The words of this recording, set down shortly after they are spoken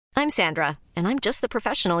I'm Sandra, and I'm just the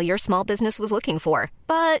professional your small business was looking for.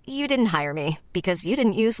 But you didn't hire me because you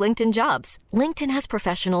didn't use LinkedIn Jobs. LinkedIn has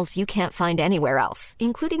professionals you can't find anywhere else,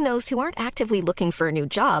 including those who aren't actively looking for a new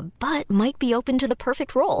job, but might be open to the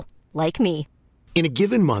perfect role, like me. In a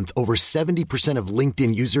given month, over 70% of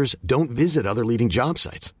LinkedIn users don't visit other leading job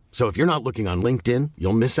sites. So if you're not looking on LinkedIn,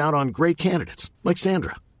 you'll miss out on great candidates like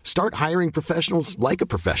Sandra. Start hiring professionals like a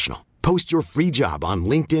professional. Post your free job on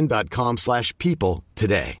linkedin.com/people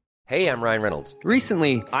today. Hey, I'm Ryan Reynolds.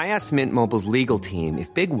 Recently, I asked Mint Mobile's legal team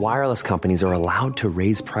if big wireless companies are allowed to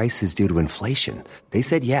raise prices due to inflation. They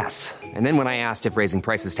said yes. And then when I asked if raising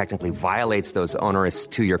prices technically violates those onerous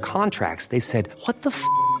two-year contracts, they said, "What the f***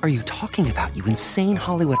 are you talking about, you insane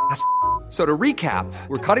Hollywood ass?" So to recap,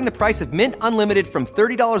 we're cutting the price of Mint Unlimited from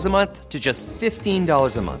 $30 a month to just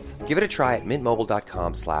 $15 a month. Give it a try at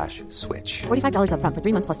mintmobile.com/switch. $45 up front for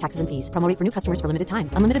 3 months plus taxes and fees. Promo rate for new customers for limited time.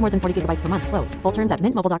 Unlimited more than 40 gigabytes per month. Slows full terms at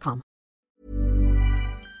mintmobile.com.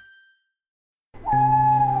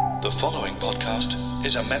 The following podcast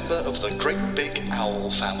is a member of the Great Big Owl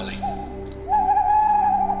family.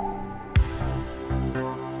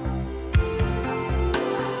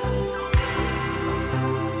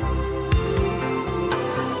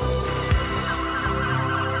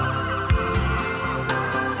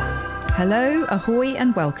 Hello, ahoy,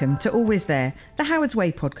 and welcome to Always There, the Howard's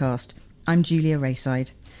Way podcast. I'm Julia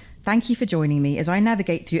Rayside. Thank you for joining me as I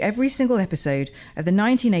navigate through every single episode of the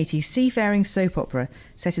 1980s seafaring soap opera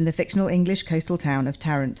set in the fictional English coastal town of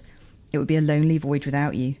Tarrant. It would be a lonely voyage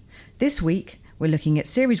without you. This week, we're looking at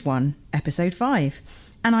Series 1, Episode 5,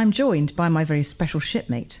 and I'm joined by my very special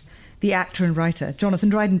shipmate, the actor and writer, Jonathan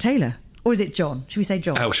Dryden-Taylor. Or is it John? Should we say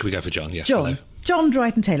John? Oh, should we go for John? Yes, John. hello. John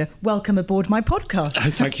Dryden-Taylor, welcome aboard my podcast. Oh,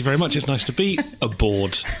 thank you very much. It's nice to be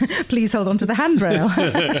aboard. Please hold on to the handrail.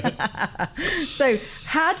 So,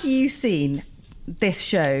 had you seen this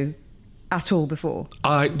show at all before?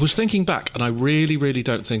 I was thinking back, and I really, really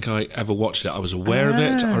don't think I ever watched it. I was aware of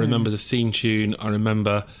it. I remember the theme tune. I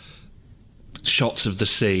remember shots of the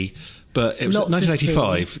sea. But it was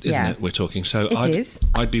 1985, isn't it, we're talking? So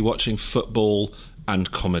I'd be watching football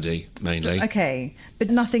and comedy, mainly. Okay, but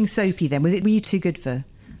nothing soapy then. Were you too good for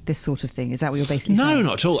this sort of thing? Is that what you're basically saying? No,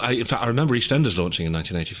 not at all. In fact, I remember EastEnders launching in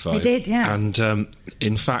 1985. It did, yeah. And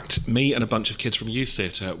in fact, me and a bunch of kids from youth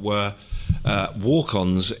theatre were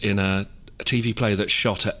walk-ons in a TV play that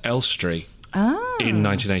shot at Elstree in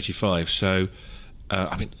 1985. So,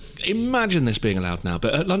 I mean, imagine this being allowed now,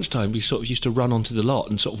 but at lunchtime we sort of used to run onto the lot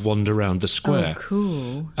and sort of wander around the square. Oh,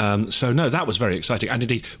 cool. So, no, that was very exciting. And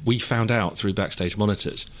indeed, we found out through backstage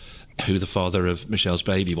monitors who the father of Michelle's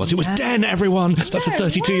baby was. It was Den, everyone! That's a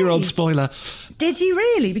 32-year-old spoiler. Did you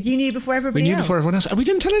really? But you knew before everybody else? We knew before everyone else, and we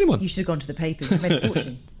didn't tell anyone. You should have gone to the papers. You made a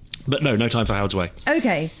fortune. But no time for Howard's Way.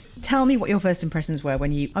 Okay, tell me what your first impressions were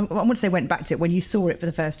when you, I want to say went back to it, when you saw it for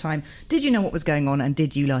the first time. Did you know what was going on and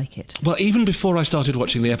did you like it? Well, even before I started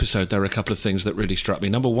watching the episode, there were a couple of things that really struck me.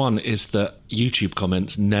 Number one is that YouTube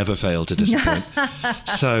comments never fail to disappoint.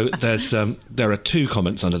 So there are two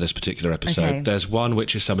comments under this particular episode. Okay. There's one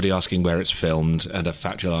which is somebody asking where it's filmed and a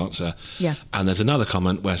factual answer. Yeah. And there's another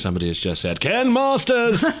comment where somebody has just said, Ken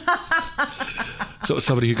Masters! Sort of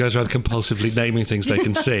somebody who goes around compulsively naming things they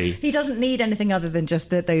can see. He doesn't need anything other than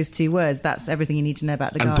just those two words. That's everything you need to know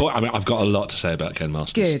about the guy. And boy, I mean, I've got a lot to say about Ken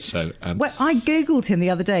Masters. Good. So, well, I Googled him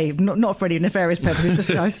the other day, not for any nefarious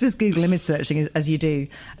purposes. I was just Google image searching as you do.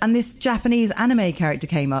 And this Japanese anime character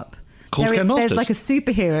came up. Called Ken Masters? There's like a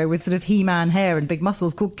superhero with sort of He-Man hair and big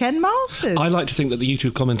muscles called Ken Masters. I like to think that the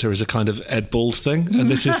YouTube commenter is a kind of Ed Balls thing, and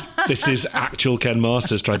this is actual Ken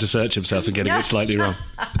Masters trying to search himself and getting it slightly wrong.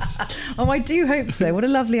 Oh, I do hope so. What a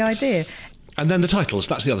lovely idea. And then the titles,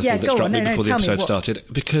 that's the other thing that struck me before the episode started.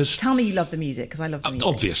 Because tell me you love the music, because I love the music.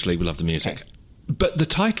 Obviously we love the music. Okay. But the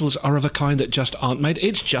titles are of a kind that just aren't made.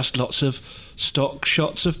 It's just lots of stock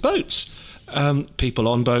shots of boats. People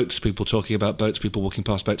on boats, people talking about boats, people walking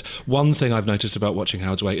past boats. One thing I've noticed about watching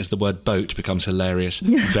Howard's Way is the word boat becomes hilarious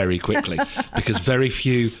very quickly, because very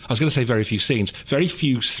few scenes, very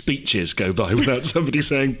few speeches go by without somebody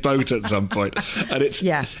saying boat at some point. And it's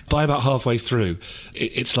by about halfway through,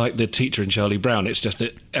 it's like the teacher in Charlie Brown. It's just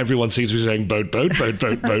that everyone seems to be saying boat, boat, boat,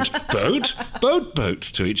 boat, boat, boat, boat, boat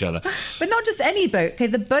to each other. But not just any boat. Okay,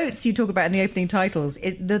 the boats you talk about in the opening titles,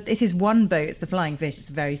 it is one boat. It's the Flying Fish. It's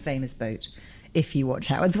a very famous boat. If you watch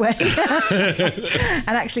Howard's Way. And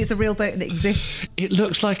actually it's a real boat and it exists. It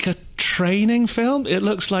looks like a training film. It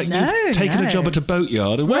looks like you've taken a job at a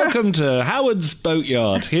boatyard. Welcome to Howard's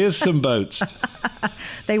Boatyard. Here's some boats.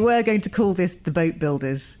 They were going to call this The Boat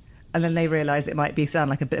Builders. And then they realised it might sound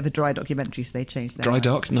like a bit of a dry documentary, so they changed their Dry minds.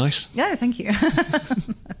 doc, nice. Yeah, thank you.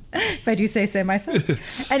 If I do say so myself.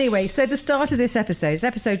 Anyway, so the start of this episode is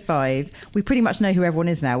episode 5. We pretty much know who everyone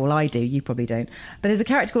is now. Well, I do. You probably don't. But there's a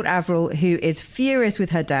character called Avril who is furious with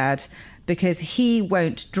her dad because he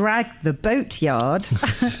won't drag the boatyard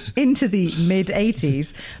into the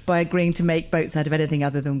mid-80s by agreeing to make boats out of anything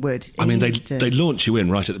other than wood. I mean, they launch you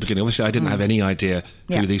in right at the beginning. Obviously, I didn't have any idea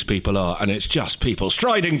who these people are, and it's just people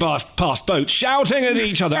striding past boats, shouting at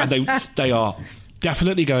each other, and they are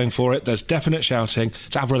definitely going for it. There's definite shouting.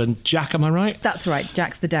 It's Avril and Jack, am I right? That's right.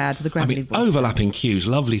 Jack's the dad, the gravelly voice. Overlapping cues,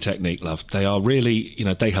 lovely technique, love. They are really,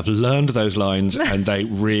 they have learned those lines and they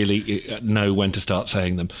really know when to start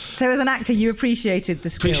saying them. So as an actor, you appreciated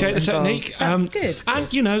the skill. Appreciate the involved. technique. That's good.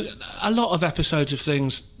 And, a lot of episodes of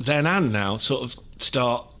things then and now sort of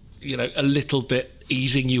start, a little bit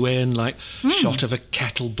easing you in, like shot of a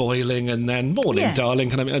kettle boiling and then morning,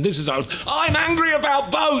 darling. And this is, I'm angry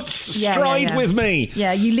about boats. Stride with me.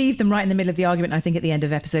 Yeah, you leave them right in the middle of the argument, I think, at the end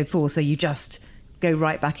of episode 4. So you just go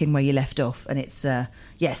right back in where you left off. And it's,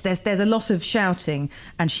 there's a lot of shouting,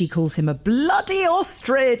 and she calls him a bloody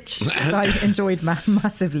ostrich. I enjoyed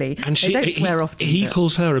massively. And they don't swear often. He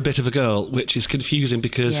calls her a bit of a girl, which is confusing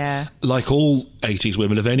because, like all 80s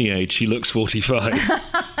women of any age, she looks 45.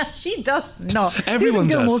 She does not. Everyone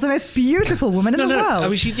Susan Gilmore's does. the most beautiful woman in the world. I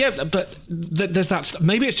mean, but there's that.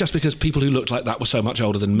 Maybe it's just because people who looked like that were so much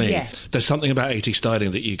older than me. Yeah. There's something about 80s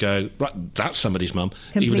styling that you go, right, that's somebody's mum,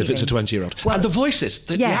 Completely. even if it's a 20-year-old. Well, and the voices,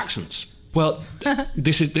 the accents. Well,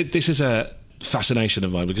 this is a fascination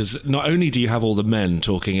of mine because not only do you have all the men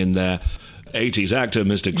talking in their 80s actor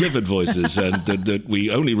Mr. Clifford voices and that we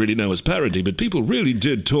only really know as parody, but people really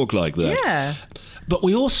did talk like that. Yeah. But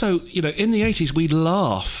we also, in the 80s, we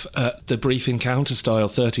laugh at the brief encounter style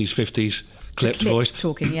 30s, 50s clipped voice.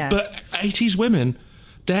 Talking, yeah. But 80s women,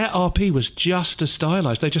 their RP was just as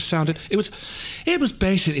stylised. They just sounded... It was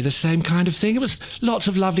basically the same kind of thing. It was lots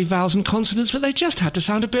of lovely vowels and consonants, but they just had to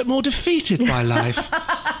sound a bit more defeated by life.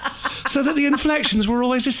 So that the inflections were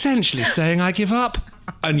always essentially saying, I give up.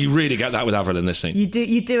 And you really get that with Avril in this scene. You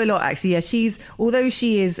do a lot, actually. Yeah, although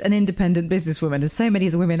she is an independent businesswoman, as so many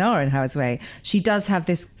of the women are in Howard's Way, she does have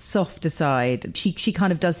this softer side. She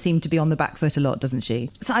kind of does seem to be on the back foot a lot, doesn't she?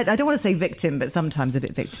 So I don't want to say victim, but sometimes a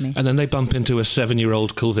bit victim-y. And then they bump into a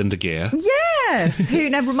 7-year-old Kulvinder Gear. Yes! Who,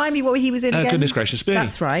 now remind me what he was in again? Goodness gracious me.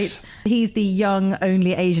 That's right. He's the young,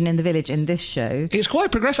 only Asian in the village in this show. It's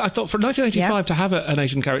quite progressive. I thought for 1985 to have an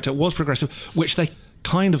Asian character was progressive, which they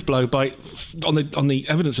kind of blow by. On the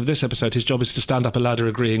evidence of this episode, his job is to stand up a ladder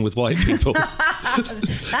agreeing with white people.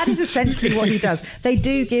 That is essentially what he does. They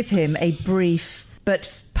do give him a brief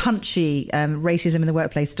but punchy racism in the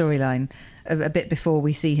workplace storyline a bit before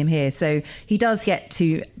we see him here, so he does get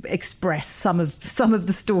to express some of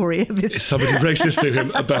the story of his... Is somebody racist to him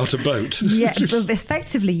about a boat? Yeah,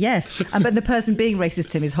 effectively, yes. But the person being racist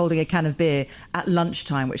to him is holding a can of beer at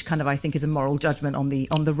lunchtime, which kind of, I think, is a moral judgment on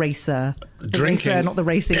the racer. Drinking, racer, not the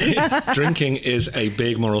racing. Drinking is a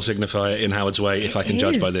big moral signifier in Howard's Way, if I can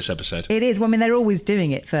judge by this episode. It is. Well, I mean, they're always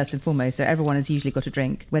doing it first and foremost, so everyone has usually got a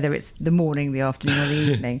drink, whether it's the morning, the afternoon, or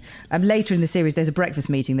the evening. Later in the series, there's a breakfast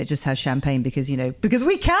meeting that just has champagne because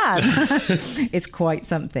we can. It's quite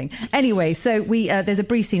something. Anyway, so there's a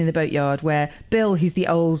brief scene in the boatyard where Bill, who's the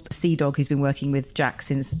old sea dog who's been working with Jack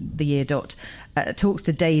since the year dot, talks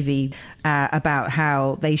to Davy about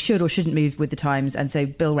how they should or shouldn't move with the times, and so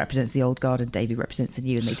Bill represents the old guard and Davy represents the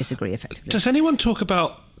new, and they disagree effectively. Does anyone talk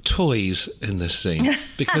about toys in this scene?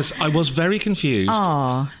 Because I was very confused.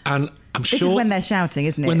 And I'm sure... This is when they're shouting,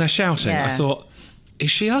 isn't it? When they're shouting, yeah. I thought... Is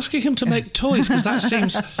she asking him to make toys? Because that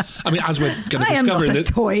seems... I mean, as we're going to discover... I am not a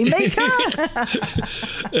toy maker.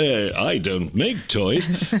 I don't make toys.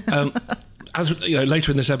 As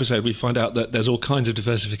later in this episode, we find out that there's all kinds of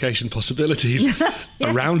diversification possibilities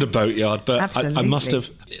around a boatyard. But I must have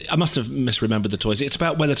misremembered the toys. It's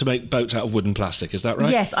about whether to make boats out of wood and plastic. Is that right?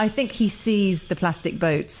 Yes, I think he sees the plastic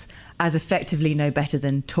boats as effectively no better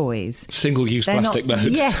than toys. Single-use plastic boats.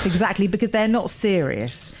 Yes, exactly, because they're not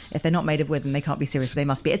serious. If they're not made of wood, then they can't be serious. They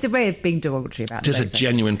must be. It's a way of being derogatory about them. It is a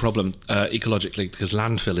genuine problem ecologically, because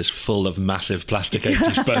landfill is full of massive plastic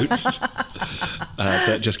 80s boats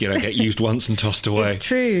that just get used once and tossed away. It's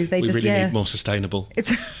true. We really need more sustainable.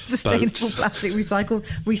 It's sustainable boats. Plastic.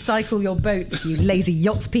 Recycle your boats, you lazy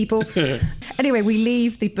yachts people. Anyway, we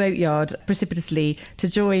leave the boatyard precipitously to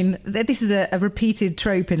join. This is a repeated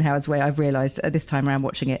trope in Howard's Way, I've realised this time around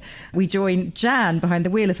watching it. We join Jan behind the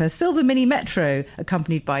wheel of her silver mini metro,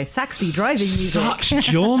 accompanied by saxy driving music. Such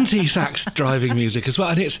jaunty sax driving music as well.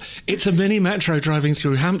 And it's a mini metro driving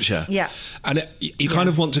through Hampshire. Yeah. And you kind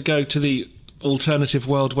of want to go to the alternative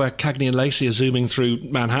world where Cagney and Lacey are zooming through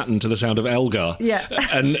Manhattan to the sound of Elgar. Yeah.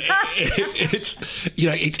 And it's, you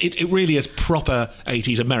know, it really is proper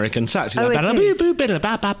 80s American sax. Oh, And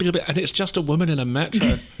it it's just a woman in a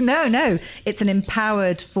metro. No. It's an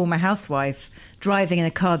empowered former housewife driving in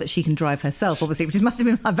a car that she can drive herself, obviously, which must have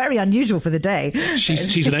been very unusual for the day.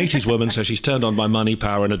 She's an 80s woman, so she's turned on by money,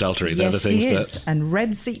 power and adultery. They're Yes, the things she is. that... And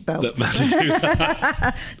red seatbelts. That matter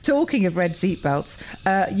to. Talking of red seatbelts,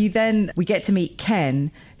 we get to meet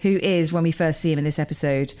Ken, who is, when we first see him in this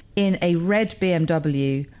episode, in a red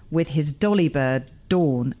BMW with his dolly bird,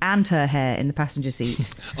 Dawn, and her hair in the passenger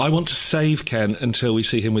seat. I want to save Ken until we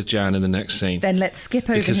see him with Jan in the next scene. Then let's skip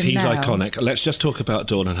over because him he's now. iconic. Let's just talk about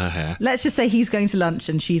Dawn and her hair. Let's just say he's going to lunch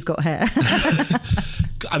and she's got hair.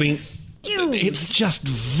 I mean, it's just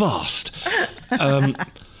vast.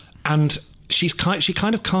 And she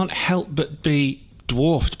kind of can't help but be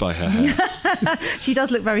dwarfed by her hair. She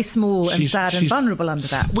does look very small and sad and vulnerable under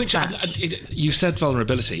that. Which you said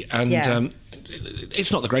vulnerability, and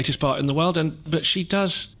it's not the greatest part in the world, but she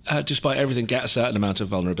does, despite everything, get a certain amount of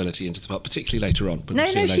vulnerability into the part, particularly later on.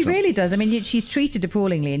 No, she really does. I mean, she's treated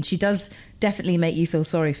appallingly, and she does definitely make you feel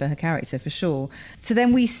sorry for her character, for sure. So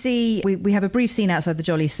then we see, we have a brief scene outside the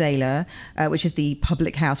Jolly Sailor, which is the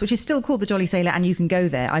public house, which is still called the Jolly Sailor, and you can go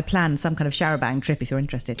there. I planned some kind of Chowabang trip if you're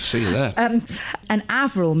interested. See you there. And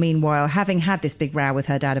Avril, meanwhile, having had this big row with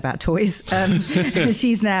her dad about toys,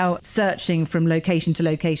 she's now searching from location to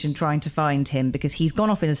location, trying to find him, because he's gone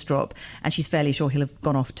off in a strop, and she's fairly sure he'll have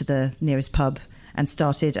gone off to the nearest pub and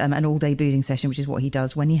started an all-day boozing session, which is what he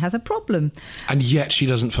does when he has a problem. And yet she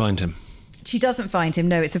doesn't find him. She doesn't find him.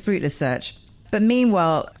 No, it's a fruitless search. But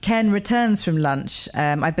meanwhile, Ken returns from lunch.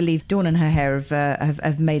 I believe Dawn and her hair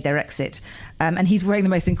have made their exit. And he's wearing the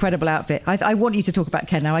most incredible outfit. I want you to talk about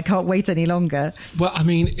Ken now. I can't wait any longer. Well, I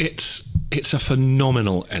mean, it's a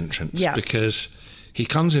phenomenal entrance. Yeah. Because he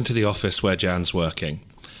comes into the office where Jan's working.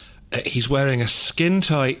 He's wearing a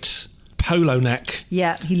skin-tight polo neck.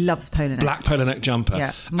 Yeah, he loves polo necks. Black polo neck jumper.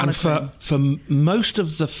 Yeah, and for most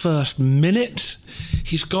of the first minute,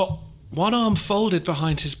 he's got one arm folded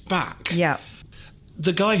behind his back. Yeah.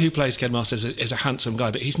 The guy who plays Ken Masters is a handsome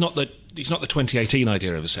guy, but he's not the 2018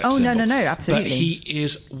 idea of a sex symbol. No, absolutely. But he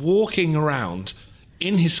is walking around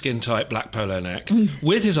in his skin-tight black polo neck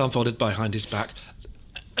with his arm folded behind his back,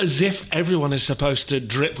 as if everyone is supposed to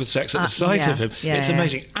drip with sex at the sight of him. It's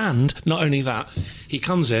amazing. And not only that, he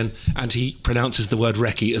comes in and he pronounces the word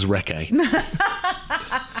recce as recce.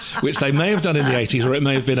 Which they may have done in the 80s, or it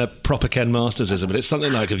may have been a proper Ken Mastersism, but it's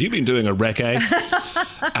something like, have you been doing a recce?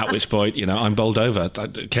 At which point, I'm bowled over.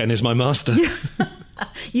 Ken is my master.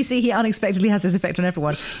 You see, he unexpectedly has this effect on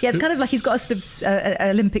everyone. Yeah, it's kind of like he's got a sort of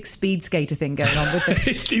Olympic speed skater thing going on with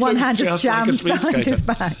it. One hand just jams behind his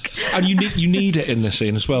back. And you need it in this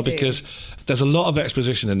scene as well, because there's a lot of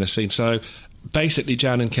exposition in this scene. So basically,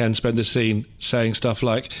 Jan and Ken spend the scene saying stuff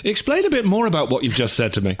like, explain a bit more about what you've just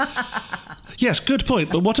said to me. Yes, good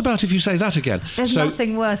point, but what about if you say that again? There's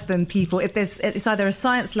nothing worse than people, it's either a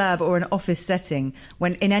science lab or an office setting,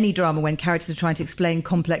 when in any drama, when characters are trying to explain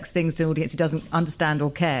complex things to an audience who doesn't understand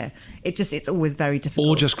or care. It's always very difficult.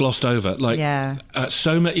 Or just glossed over.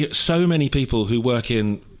 So many people who work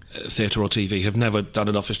in theatre or TV have never done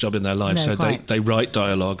an office job in their life, so they write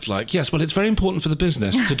dialogue like, yes, well, it's very important for the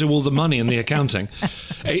business to do all the money and the accounting.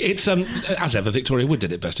 It's as ever, Victoria Wood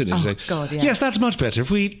did it best, didn't she? Oh, God, yeah. Yes, that's much better.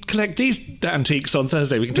 If we collect these antiques on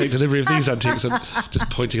Thursday, we can take delivery of these antiques, and just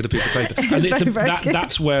pointing at a piece of paper. And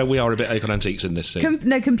that's where we are a bit Acon Antiques in this scene.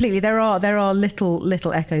 No, completely. There are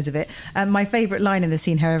little echoes of it. My favourite line in the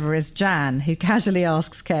scene, however, is Jan, who casually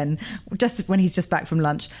asks Ken, just when he's just back from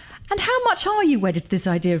lunch, and how much are you wedded to this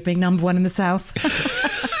idea of being number one in the South?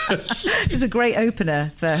 It's a great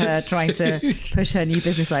opener for her trying to push her new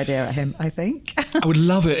business idea at him, I think. I would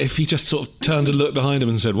love it if he just sort of turned and looked behind him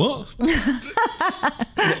and said, what?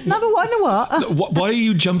 Number one, the what? Why are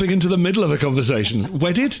you jumping into the middle of a conversation?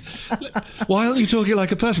 Wedded? Why aren't you talking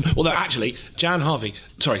like a person? Although, actually,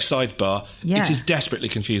 sidebar, yeah. It is desperately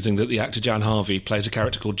confusing that the actor Jan Harvey plays a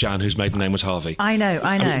character called Jan whose maiden name was Harvey. I know.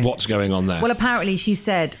 I mean, what's going on there? Well, apparently she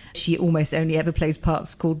said she almost only ever plays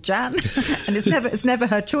parts called Jan, and it's never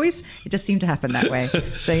her choice. It just seemed to happen that way.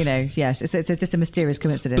 So, yes, it's just a mysterious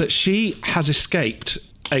coincidence. But she has escaped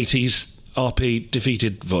 80s RP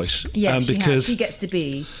defeated voice. Yeah, because she gets to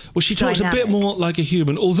be well, she talks dynamic. A bit more like a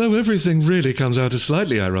human, although everything really comes out as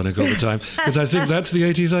slightly ironic all the time, because I think that's the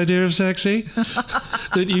 80s idea of sexy,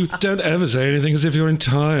 that you don't ever say anything as if you're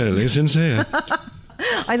entirely sincere.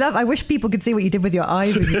 I wish people could see what you did with your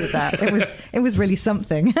eyes when you did that. It was really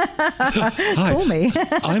something. Hi, Call me.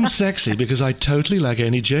 I'm sexy because I totally lack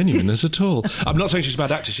any genuineness at all. I'm not saying she's a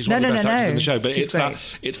bad actor. She's one of the best actors in the show, but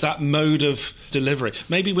it's that mode of delivery.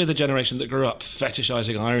 Maybe we're the generation that grew up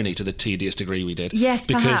fetishizing irony to the tedious degree we did. Yes,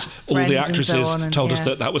 because perhaps. all the Friends and so actresses on and, told us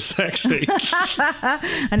that was sexy.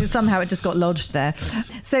 And somehow it just got lodged there.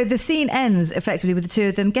 So the scene ends effectively with the two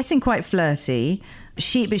of them getting quite flirty.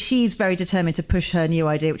 But she's very determined to push her new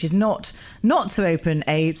idea, which is not to open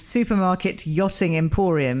a supermarket yachting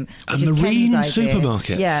emporium, which a is marine Ken's idea.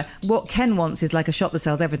 supermarket. Yeah, what Ken wants is like a shop that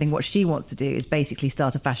sells everything. What she wants to do is basically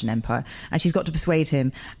start a fashion empire, and she's got to persuade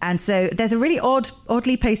him. And so there's a really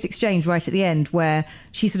oddly paced exchange right at the end where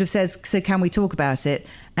she sort of says, "So can we talk about it?"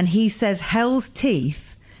 And he says, "Hell's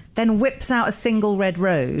teeth." Then whips out a single red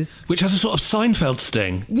rose. Which has a sort of Seinfeld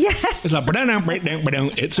sting. Yes. It's like,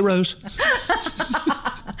 it's a rose.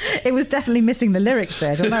 It was definitely missing the lyrics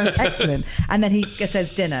there. That was excellent. And then he says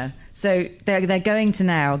dinner. So they're going to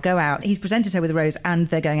now go out. He's presented her with a rose and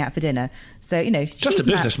they're going out for dinner. So, just a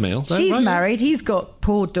business meal. She's married. He's got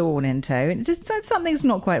poor Dawn in tow. Something's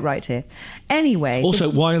not quite right here. Anyway. Also,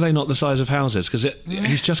 why are they not the size of houses? Because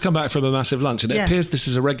he's just come back from a massive lunch and it appears this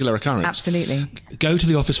is a regular occurrence. Absolutely. Go to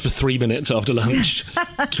the office for 3 minutes after lunch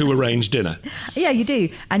to arrange dinner. Yeah, you do.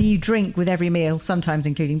 And you drink with every meal, sometimes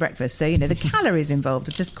including breakfast. So, the calories involved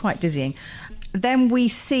are just quite dizzying. Then we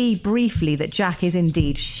see briefly that Jack is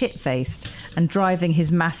indeed shit-faced and driving his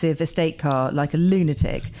massive estate car like a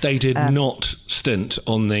lunatic. They did not stint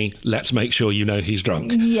on the let's make sure you know he's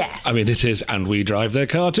drunk. Yes. I mean, it is, and we drive their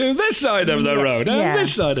car to this side of the road and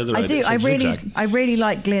this side of the road. I do. I really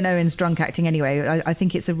like Glyn Owen's drunk acting anyway. I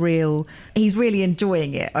think it's he's really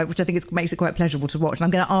enjoying it, which I think makes it quite pleasurable to watch. And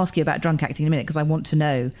I'm going to ask you about drunk acting in a minute because I want to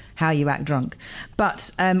know how you act drunk. But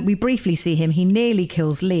we briefly see him. He nearly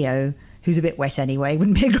kills Leo, who's a bit wet anyway,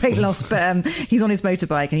 wouldn't be a great loss, but he's on his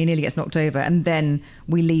motorbike and he nearly gets knocked over. And then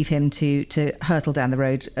we leave him to hurtle down the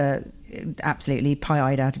road, absolutely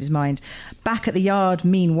pie-eyed out of his mind. Back at the yard,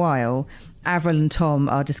 meanwhile, Avril and Tom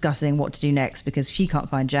are discussing what to do next because she can't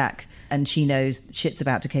find Jack and she knows shit's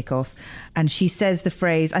about to kick off. And she says the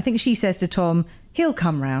phrase, I think she says to Tom, "He'll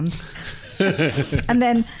come round." And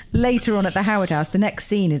then later on at the Howard house, the next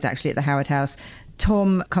scene is actually at the Howard house,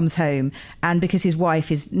 Tom comes home, and because his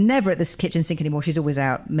wife is never at the kitchen sink anymore, she's always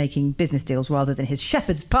out making business deals rather than his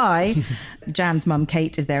shepherd's pie. Jan's mum,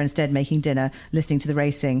 Kate, is there instead making dinner, listening to the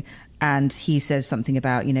racing, and he says something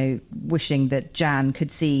about, wishing that Jan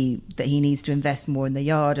could see that he needs to invest more in the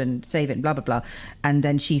yard and save it and blah, blah, blah. And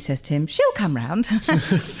then she says to him, "She'll come round."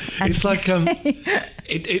 It's like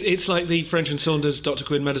it's like the French and Saunders Dr.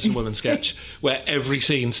 Quinn Medicine Woman sketch where every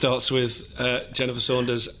scene starts with Jennifer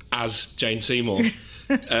Saunders as Jane Seymour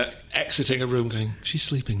exiting a room going, "She's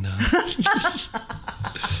sleeping now."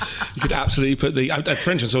 You could absolutely put the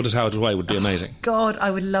French and Saunders Howard Way would be amazing. God, I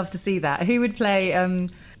would love to see that. Who would play...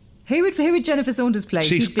 Who would Jennifer Saunders play?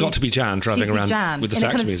 She's got to be Jan, driving around with the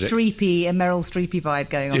sax music. A Meryl Streepy vibe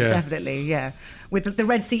going on, definitely, yeah. With the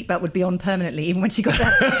red seatbelt would be on permanently, even when she got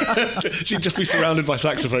there. She'd just be surrounded by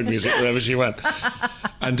saxophone music wherever she went.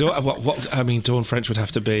 And Dawn French would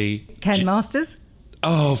have to be... Ken Masters?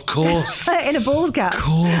 Oh, of course. In a bald cap. Of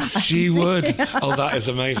course she would. Oh, that is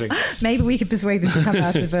amazing. Maybe we could persuade them to come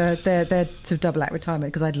out of their sort of double act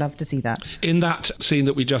retirement, because I'd love to see that. In that scene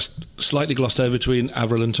that we just slightly glossed over between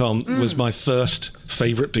Avril and Tom was my first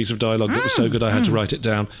favourite piece of dialogue that was so good I had to write it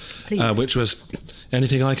down, which was,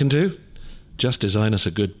 "Anything I can do? Just design us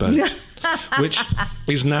a good boat." Which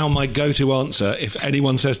is now my go-to answer. If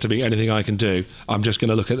anyone says to me anything I can do, I'm just going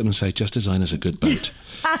to look at them and say, "Just design us a good boat."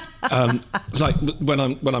 It's like when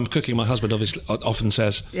I'm cooking, my husband obviously often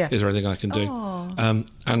says, "Is there anything I can do?"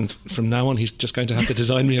 And from now on, he's just going to have to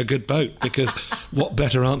design me a good boat, because what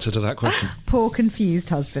better answer to that question? Poor confused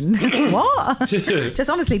husband. What?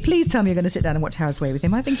 Just honestly, please tell me you're going to sit down and watch Howard's Way with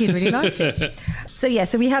him. I think he'd really like it. So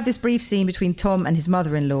we have this brief scene between Tom and his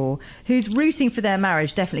mother-in-law, who's rooting for their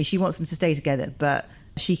marriage. Definitely, she wants them to stay together, but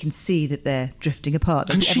she can see that they're drifting apart.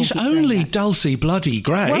 And she's only Dulcie bloody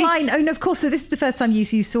Gray. Well, I know, of course. So this is the first time you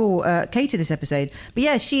saw Kate in this episode. But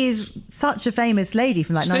yeah, she is such a famous lady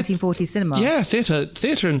from 1940s cinema. Yeah,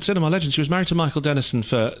 theatre and cinema legend. She was married to Michael Dennison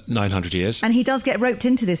for 900 years. And he does get roped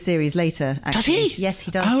into this series later, actually. Does he? Yes,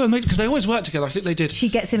 he does. Oh, because they always work together. I think they did. She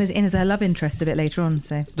gets him as her love interest a bit later on.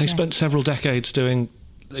 So they spent several decades doing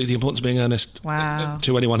The Importance of Being Earnest. Wow.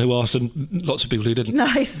 To anyone who asked, and lots of people who didn't.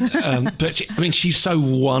 Nice. But she's so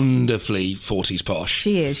wonderfully 40s posh.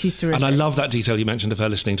 She is. She's terrific. And I love that detail you mentioned of her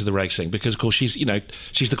listening to the racing, because of course she's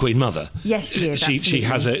the Queen Mother. Yes, she is. She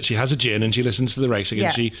has a gin and she listens to the racing,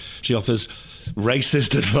 and she offers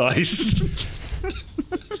racist advice.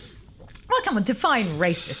 Come on, define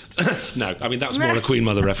racist. No, I mean, that's more a Queen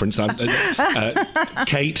Mother reference.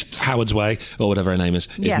 Kate Howard's Way, or whatever her name is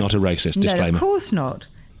not a racist. Disclaimer. No, of course not.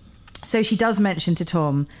 So she does mention to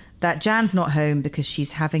Tom that Jan's not home because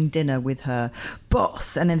she's having dinner with her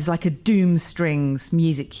boss. And then there's like a Doom Strings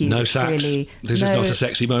music cue. No sax. This is not a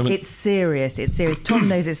sexy moment. It's serious. It's serious. Tom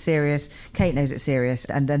knows it's serious. Kate knows it's serious.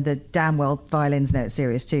 And then the damn well violins know it's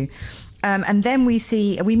serious too. And then we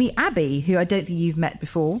meet Abby, who I don't think you've met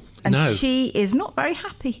before. And she is not very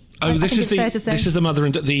happy. Oh, this is the mother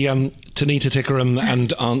and the Tanita Tickerham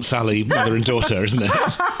and Aunt Sally mother and daughter, isn't it?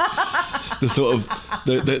 The sort of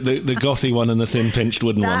the gothy one and the thin pinched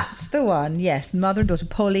wooden one. That's the one, yes. Mother and daughter,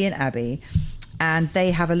 Polly and Abby. And they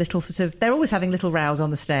have a little they're always having little rows on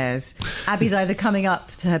the stairs. Abby's either coming up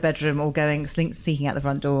to her bedroom or going sneaking out the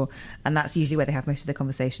front door. And that's usually where they have most of their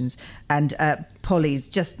conversations. And Polly's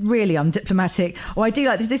just really undiplomatic. Oh, I do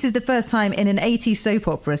like this. This is the first time in an 80s soap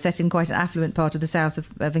opera set in quite an affluent part of the south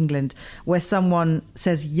of England where someone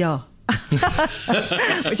says, yeah.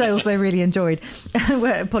 Which I also really enjoyed.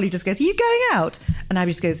 Where Polly just goes, "Are you going out?" And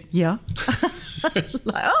Abby just goes, "Yeah."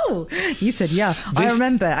 Like, oh, you said yeah. I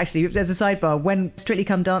remember, actually, as a sidebar, when Strictly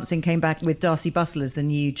Come Dancing came back with Darcy Bustle as the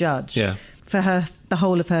new judge, for the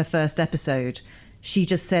whole of her first episode, she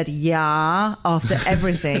just said yeah after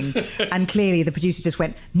everything, and clearly the producer just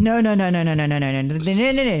went no, don't do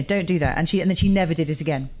that, and then she never did it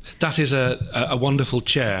again. That is a wonderful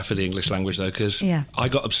chair for the English language, though, because I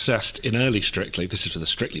got obsessed in early Strictly. This is for the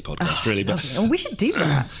Strictly podcast, really, but we should do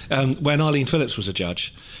that. When Arlene Phillips was a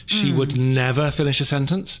judge, she would never finish a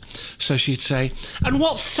sentence, so she'd say, "And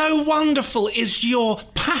what's so wonderful is your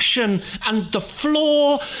passion and the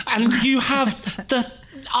flaw, and you have the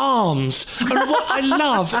arms, and what I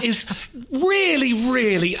love is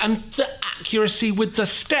really and the accuracy with the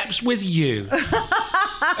steps with you."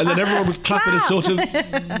 And then everyone would clap in a sort of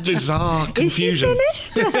bizarre confusion. Is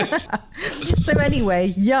she finished? So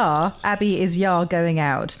anyway, Abby is going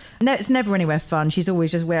out. No, it's never anywhere fun. She's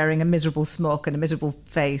always just wearing a miserable smock and a miserable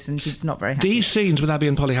face, and she's not very happy. These scenes with Abby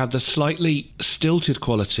and Polly have the slightly stilted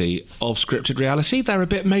quality of scripted reality. They're a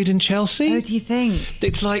bit made in Chelsea. Oh, do you think?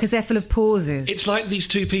 It's like, because they're full of pauses. It's like these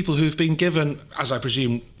two people who've been given, as I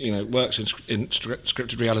presume, works in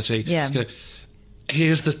scripted reality. Yeah.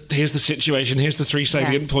 Here's the situation. Here's the three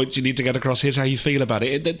salient points you need to get across. Here's how you feel about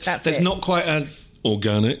it. There's not quite an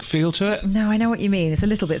organic feel to it. No, I know what you mean. It's a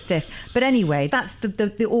little bit stiff. But anyway, that's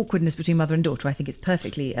the awkwardness between mother and daughter. I think it's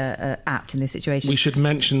perfectly apt in this situation. We should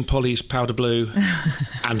mention Polly's powder blue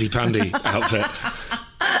Andy Pandy outfit.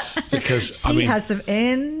 Because she has some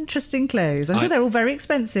interesting clothes. I'm sure they're all very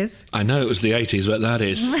expensive. I know it was the 80s, but that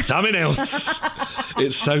is something else.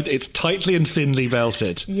 It's tightly and thinly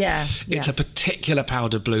belted. Yeah. It's a particular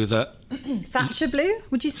powder blue that Thatcher blue,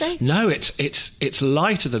 would you say? No, it's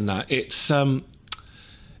lighter than that.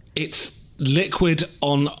 It's liquid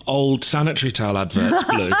on old sanitary towel adverts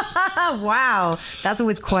blue. Wow, that's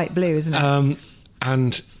always quite blue, isn't it?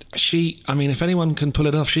 And if anyone can pull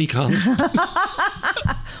it off, she can't.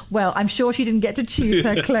 Well, I'm sure she didn't get to choose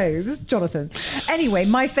her clothes, Jonathan. Anyway,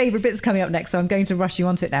 my favourite bit's coming up next, so I'm going to rush you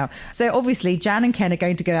onto it now. So obviously, Jan and Ken are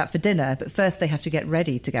going to go out for dinner, but first they have to get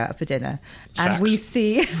ready to go out for dinner. Sax. And we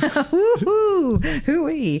see...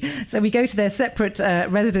 hooey. So we go to their separate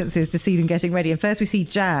residences to see them getting ready. And first we see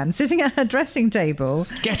Jan sitting at her dressing table.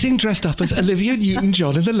 Getting dressed up as Olivia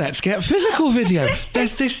Newton-John in the Let's Get Physical video.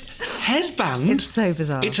 There's this headband. It's so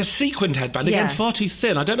bizarre. It's a sequined headband. Again, far too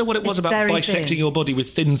thin. I don't know what it was about bisecting thin. your body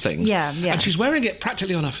with thin things. Yeah. And she's wearing it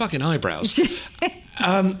practically on her fucking eyebrows.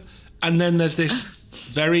 And then there's this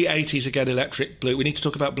very 80s, again, electric blue. We need to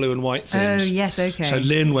talk about blue and white things. Oh, yes, OK. So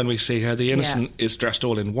Lynn, when we see her, the innocent is dressed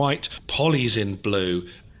all in white. Polly's in blue.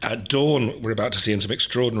 At Dawn, we're about to see in some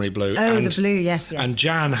extraordinary blue. Oh, the blue, yes. And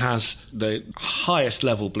Jan has the highest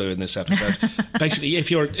level blue in this episode. Basically, if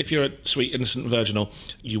you're a sweet, innocent virginal,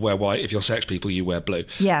 you wear white. If you're sex people, you wear blue.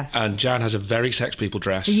 Yeah. And Jan has a very sex people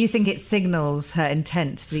dress. So you think it signals her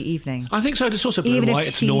intent for the evening? I think so. It's also blue and white.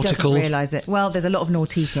 It's nautical. Even if she doesn't realise it. Well, there's a lot of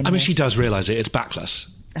nautique in it. She does realise it. It's backless.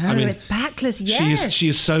 Oh, it's backless, yes. She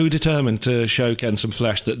is so determined to show Ken some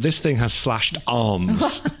flesh that this thing has slashed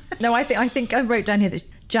arms. No, I think I wrote down here that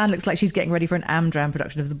Jan looks like she's getting ready for an Amdram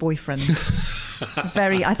production of The Boyfriend. It's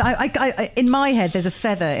very. I in my head, there's a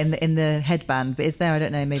feather in the headband, but is there? I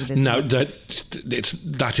don't know. Maybe there's. No,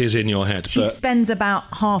 that is in your head. She spends about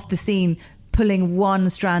half the scene pulling one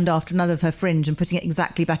strand after another of her fringe and putting it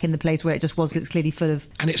exactly back in the place where it just was. It's clearly full of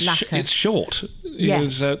lacquer. It's short. Yeah,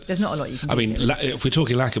 there's not a lot you can do. If we're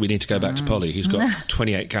talking lacquer, we need to go back to Polly, who's got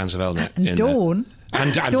 28 cans of Elnet. And Dawn.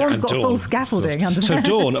 And Dawn's got Dawn, full scaffolding under So there.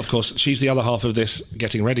 Dawn, of course, she's the other half of this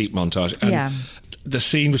getting ready montage. And the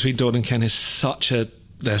scene between Dawn and Ken is such a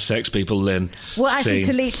they're sex people, Lynn. Well,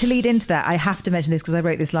 actually, to lead into that, I have to mention this because I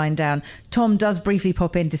wrote this line down. Tom does briefly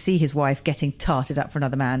pop in to see his wife getting tarted up for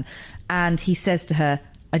another man, and he says to her,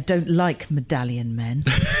 "I don't like medallion men,"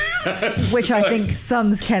 which I think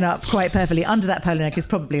sums Ken up quite perfectly. Under that polo neck is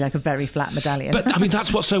probably like a very flat medallion. But I mean,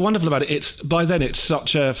 that's what's so wonderful about it. By then it's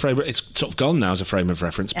such a frame. It's sort of gone now as a frame of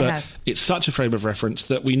reference, but it's such a frame of reference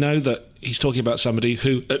that we know that he's talking about somebody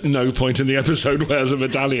who, at no point in the episode, wears a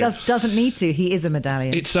medallion. Doesn't need to. He is a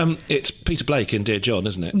medallion. It's Peter Blake in Dear John,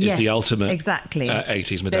 isn't it? Yes, it's the ultimate exactly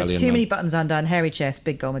 80s medallion. There's too many buttons undone, hairy chest,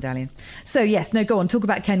 big gold medallion. So yes, no, go on. Talk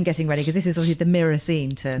about Ken getting ready because this is obviously the mirror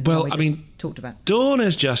scene to what we just talked about. Dawn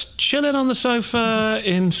is just chilling on the sofa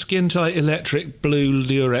in skin-tight electric blue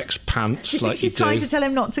Lurex pants. She's trying to tell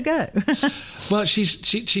him not to go. Well, she's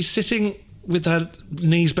sitting with her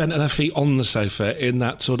knees bent and her feet on the sofa in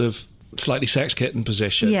that sort of slightly sex kitten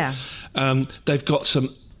position. Yeah. They've got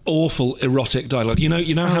some awful erotic dialogue. You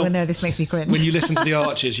know how... Oh, no, this makes me cringe. When you listen to the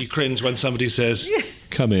Archers, you cringe when somebody says,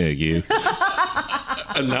 "Come here, you."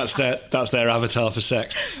 And that's their avatar for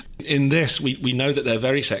sex. In this, we know that they're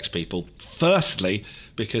very sex people. Firstly,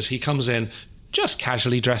 because he comes in just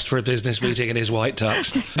casually dressed for a business meeting in his white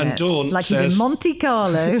tux. And Dawn like says... he's in Monte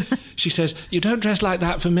Carlo. She says, "You don't dress like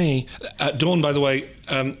that for me." Dawn, by the way,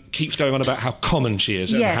 keeps going on about how common she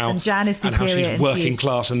is. Yes, and Jan is superior. And how she's working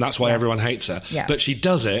class and that's why everyone hates her. Yeah. But she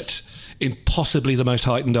does it in possibly the most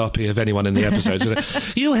heightened RP of anyone in the episode.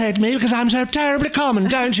 "You hate me because I'm so terribly common,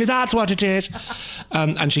 don't you? That's what it is."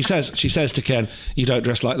 And she says to Ken, "You don't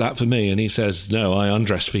dress like that for me." And he says, "No, I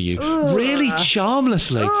undress for you." Really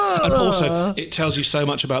charmlessly. And also, it tells you so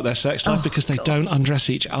much about their sex life because they don't undress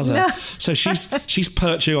each other. No. So she's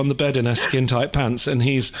perching on the bed in her skin-tight pants and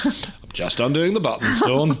he's... "Just undoing the buttons,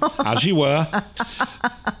 Dawn, as you were."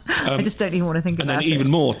 I just don't even want to think about it. And then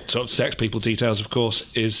even more sort of sex people details, of course,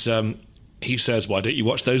 is... he says, "Why don't you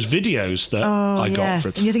watch those videos that I got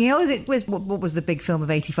from..." And you're thinking, what was the big film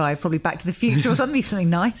of 85? Probably Back to the Future or something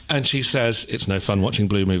nice. And she says, "It's no fun watching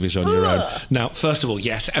blue movies on your own." Now, first of all,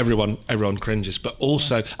 yes, everyone cringes, but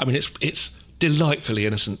also, I mean, it's delightfully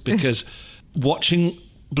innocent because watching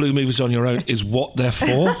blue movies on your own is what they're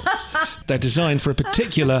for. They're designed for a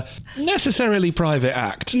particular, necessarily private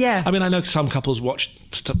act. Yeah. I mean, I know some couples watch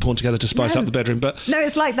porn together to spice up the bedroom, but... No,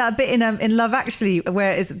 it's like that bit in Love Actually,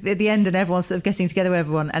 where it's at the end and everyone's sort of getting together with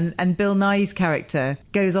everyone, and Bill Nye's character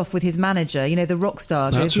goes off with his manager, you know, the rock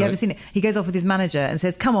star. Have you ever seen it? He goes off with his manager and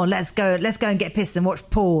says, "Come on, let's go and get pissed and watch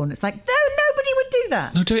porn." It's like, no, nobody would do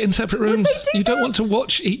that. No, do it in separate rooms. You don't want to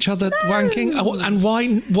watch each other wanking. And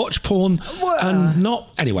why watch porn and not...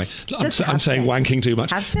 Anyway, I'm saying wanking too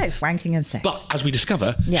much. Have sex, wanking and sex. But as we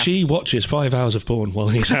discover, she watches 5 hours of porn while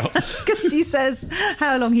he's out. Because she says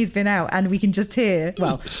how long he's been out, and we can just hear...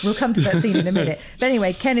 Well, we'll come to that scene in a minute. But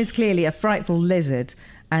anyway, Ken is clearly a frightful lizard,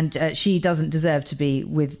 and she doesn't deserve to be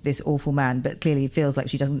with this awful man, but clearly feels like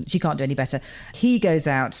she can't do any better. He goes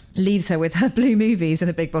out, leaves her with her blue movies and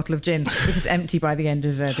a big bottle of gin, which is empty by the end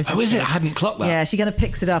of this episode. Oh, is it? I hadn't clocked that. Yeah, she kind of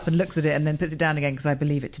picks it up and looks at it and then puts it down again because I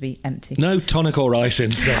believe it to be empty. No tonic or ice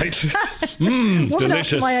in sight.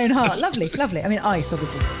 Delicious. After my own heart. Lovely, lovely. I mean, ice,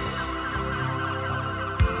 obviously.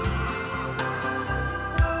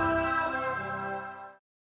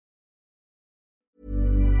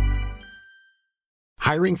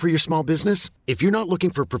 Hiring for your small business? If you're not looking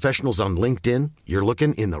for professionals on LinkedIn, you're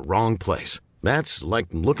looking in the wrong place. That's like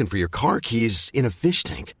looking for your car keys in a fish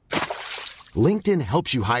tank. LinkedIn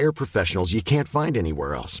helps you hire professionals you can't find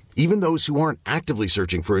anywhere else, even those who aren't actively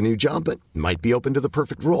searching for a new job but might be open to the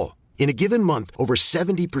perfect role. In a given month, over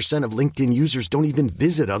 70% of LinkedIn users don't even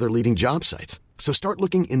visit other leading job sites. So start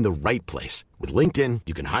looking in the right place. With LinkedIn,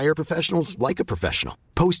 you can hire professionals like a professional.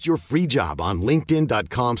 Post your free job on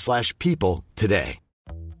linkedin.com/people today.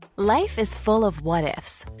 Life is full of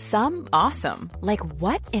what-ifs. Some awesome, like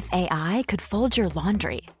what if AI could fold your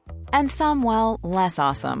laundry? And some, well, less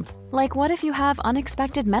awesome, like what if you have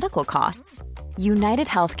unexpected medical costs? United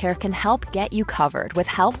Healthcare can help get you covered with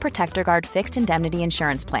Health Protector Guard fixed indemnity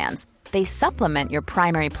insurance plans. They supplement your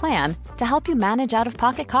primary plan to help you manage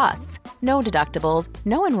out-of-pocket costs. No deductibles,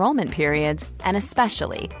 no enrollment periods, and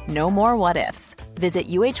especially no more what-ifs. Visit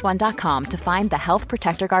UH1.com to find the Health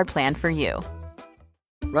Protector Guard plan for you.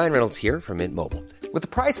 Ryan Reynolds here from Mint Mobile. With the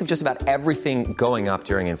price of just about everything going up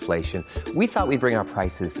during inflation, we thought we'd bring our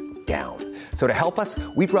prices down. So to help us,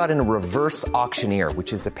 we brought in a reverse auctioneer,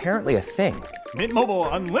 which is apparently a thing. Mint Mobile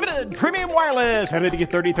Unlimited Premium Wireless. How to get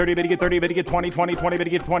 30, 30, bit to get 30, bit to get 20, 20, 20, bit to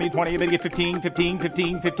get 20, 20, bit to get 15, 15,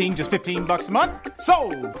 15, 15, just $15 a month?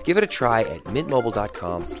 Sold! Give it a try at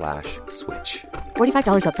mintmobile.com/switch.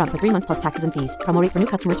 $45 up front for 3 months plus taxes and fees. Promo rate for new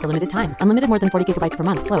customers for limited time. Unlimited more than 40 gigabytes per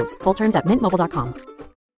month. Slows full terms at mintmobile.com.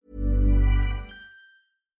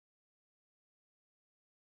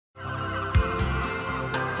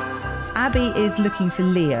 Abby is looking for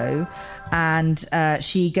Leo, and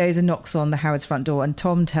she goes and knocks on the Howard's front door, and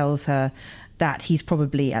Tom tells her that he's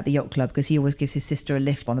probably at the yacht club because he always gives his sister a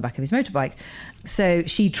lift on the back of his motorbike. So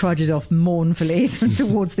she trudges off mournfully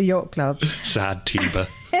towards the yacht club. Sad tuba.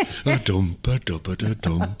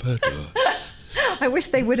 I wish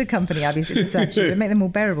they would accompany Abby's bits of search. It would make them more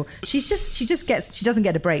bearable. She doesn't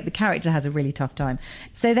get a break. The character has a really tough time.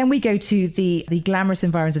 So then we go to the glamorous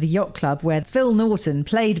environs of the yacht club, where Phil Norton,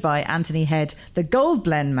 played by Anthony Head, the Gold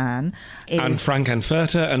Blend man, and Frank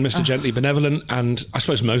Anferta and Mr. Gently Benevolent, and I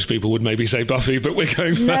suppose most people would maybe say Buffy, but we're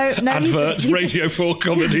going for adverts, Radio 4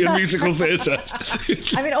 comedy and musical theatre.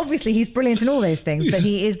 I mean, obviously he's brilliant in all those things, but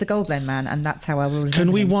he is the Gold Blend man, and that's how I will remember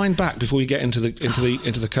Can we him. wind back before we get into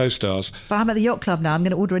the co-stars? But I'm at the yacht club now. I'm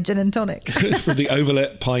going to order a gin and tonic. From the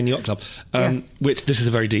Overlet Pine Yacht Club, which this is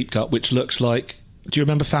a very deep cut, which looks like... Do you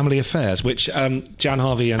remember Family Affairs, which Jan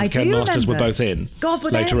Harvey and Ken Masters were both in? God,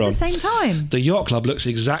 were they later at on. the same time? The yacht club looks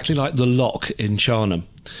exactly like the Lock in Charnham.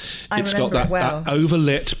 It's got that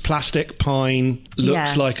overlit plastic pine,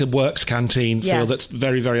 looks like a works canteen feel that's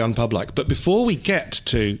very, very unpub-like. But before we get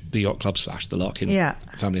to the yacht club / the Lock in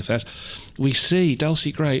Family Affairs, we see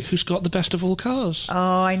Dulcie Gray, who's got the best of all cars.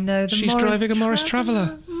 Oh, I know. She's driving a Morris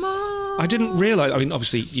Traveller. I didn't realise. I mean,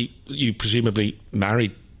 obviously, you presumably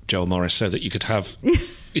married Joel Morris so that you could have...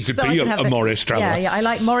 You could be a Morris Traveller. Yeah, I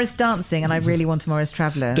like Morris dancing, and I really want a Morris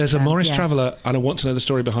Traveller. There's a Morris Traveller, and I want to know the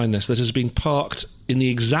story behind this, that has been parked in the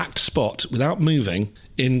exact spot, without moving,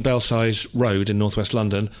 in Belsize Road in northwest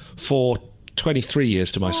London for 23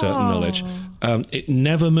 years, to my certain knowledge. It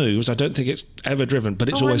never moves. I don't think it's ever driven, but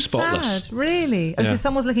it's always spotless. Sad. Really? Oh, so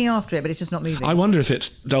someone's looking after it, but it's just not moving. I wonder if it's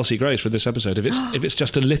Dulcie Gray's for this episode, if it's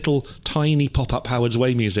just a little tiny pop-up Howard's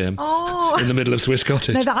Way museum in the middle of Swiss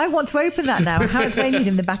Cottage. No, I want to open that now. Howard's Way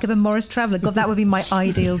Museum in the back of a Morris Traveller. God, that would be my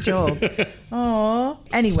ideal job. Aww.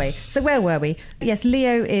 Anyway, so where were we? Yes,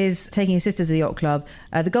 Leo is taking his sister to the yacht club.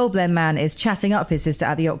 The Gold Blend man is chatting up his sister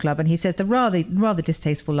at the yacht club, and he says the rather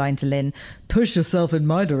distasteful line to Lynn, "Push yourself in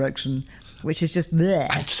my direction," which is just bleh.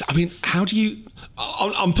 I mean, how do you...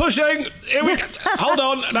 I'm pushing. Here we go. Hold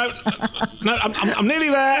on. No, I'm nearly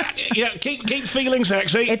there. Yeah, keep feeling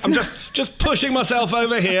sexy. I'm just pushing myself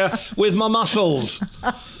over here with my muscles.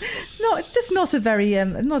 No, it's just not a very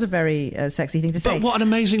sexy thing to say. But what an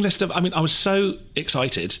amazing list of... I mean, I was so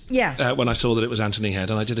excited when I saw that it was Anthony Head,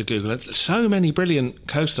 and I did a Google. So many brilliant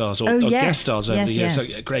co-stars or guest stars over the years. So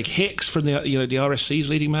Greg Hicks from the RSC's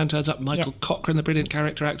leading man turns up. Michael Cochran, the brilliant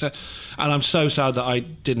character actor. And I'm so sad that I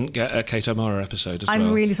didn't get a Kate O'Mara episode as well.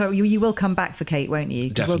 I'm really sorry. You will come back for Kate, won't you?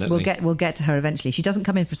 Definitely. We'll get to her eventually. She doesn't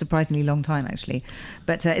come in for a surprisingly long time, actually.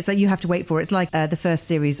 But it's like you have to wait for it. It's like the first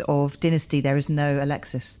series of Dynasty. There is no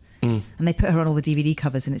Alexis. And they put her on all the DVD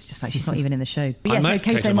covers, and it's just like she's not even in the show. But I met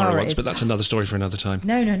Kate O'Mara once, but that's another story for another time.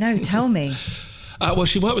 No. Tell me. Well,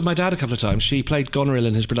 she worked with my dad a couple of times. She played Goneril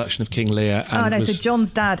in his production of King Lear. And so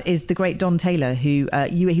John's dad is the great Don Taylor, who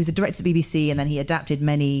he was a director of the BBC, and then he adapted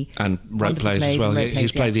many... And wrote plays as well.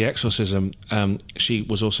 He's played The Exorcism. She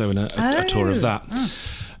was also in a tour of that. Oh.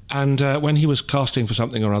 And when he was casting for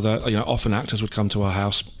something or other, often actors would come to our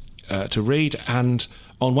house to read, and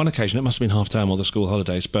on one occasion, it must have been half-term or the school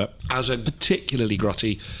holidays, but as a particularly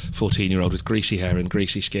grotty 14-year-old with greasy hair and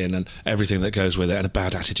greasy skin and everything that goes with it and a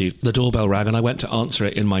bad attitude, the doorbell rang and I went to answer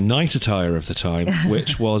it in my night attire of the time,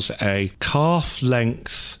 which was a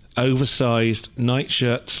calf-length oversized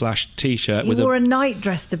nightshirt / t-shirt. You wore a night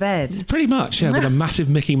dress to bed? Pretty much, yeah, with a massive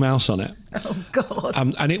Mickey Mouse on it. Oh, God.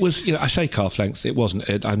 And it was, I say calf length, it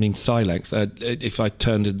wasn't, I mean thigh length. If I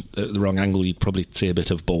turned in the wrong angle, you'd probably see a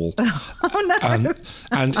bit of ball. Oh, no.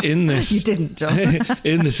 And in this... You didn't, John.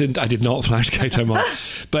 I did not flash Kate O'Mara.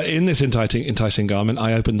 But in this enticing garment,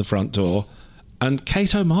 I opened the front door, and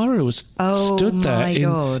Kate O'Mara was stood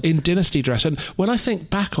there in Dynasty dress. And when I think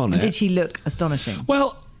back on it... Did she look astonishing?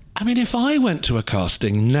 Well... I mean, if I went to a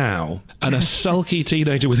casting now and a sulky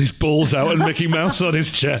teenager with his balls out and Mickey Mouse on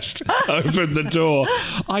his chest opened the door,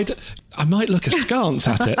 I might look askance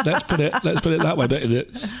at it. Let's put it that way. But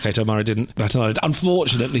Kate O'Mara didn't.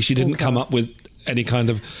 Unfortunately, she didn't come up with any kind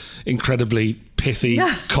of incredibly pithy,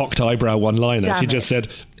 cocked eyebrow one-liner. Damn She just said,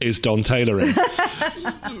 "Is Don Taylor in?"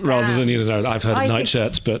 Rather than, I've heard of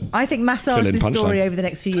nightshirts, but I think massage this punchline. story over the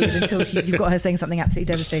next few years until you've got her saying something absolutely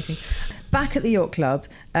devastating. Back at the yacht club,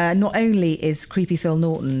 not only is creepy Phil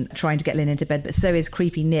Norton trying to get Lynn into bed, but so is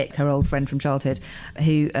creepy Nick, her old friend from childhood,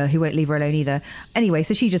 who won't leave her alone either. Anyway,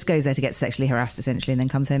 so she just goes there to get sexually harassed, essentially, and then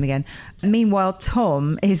comes home again. Meanwhile,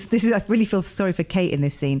 I really feel sorry for Kate in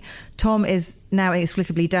this scene. Tom is now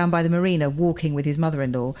inexplicably down by the marina walking with his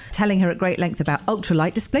mother-in-law, telling her at great length about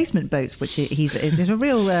ultralight displacement boats, which is a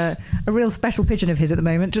real special pigeon of his at the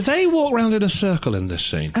moment. Do they walk around in a circle in this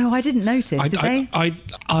scene? Oh, I didn't notice. Did they?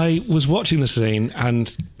 I was watching the scene,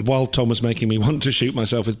 and while Tom was making me want to shoot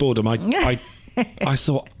myself with boredom, I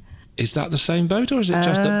thought, is that the same boat, or is it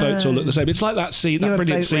just that boats all look the same? It's like that scene, that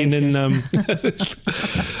brilliant scene in...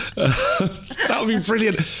 that would be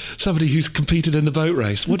brilliant. Somebody who's competed in the boat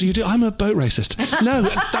race. What do you do? I'm a boat racist. No,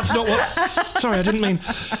 that's not what... Sorry, I didn't mean...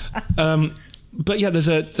 But yeah, there's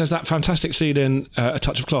that fantastic scene in A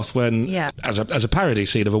Touch of Cloth when, as a parody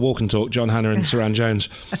scene of A Walk and Talk, John Hannah and Saran Jones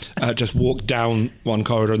just walk down one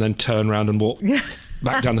corridor and then turn around and walk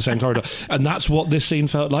back down the same corridor. And that's what this scene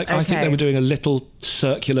felt like. Okay. I think they were doing a little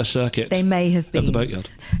circular circuit. They may have been. Of the boatyard.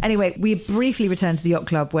 Anyway, we briefly return to the yacht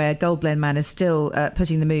club where Goldblum Man is still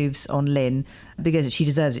putting the moves on Lynn because she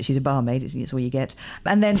deserves it. She's a barmaid. It's all you get.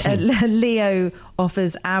 And then Leo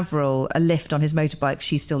offers Avril a lift on his motorbike.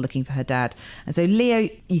 She's still looking for her dad. And so Leo,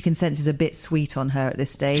 you can sense, is a bit sweet on her at this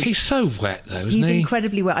stage. He's so wet, though, isn't he? He's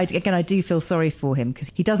incredibly wet. I do feel sorry for him because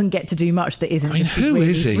he doesn't get to do much that isn't just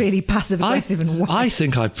really passive-aggressive and wet. I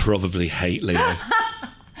think I probably hate Leo.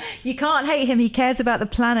 You can't hate him. He cares about the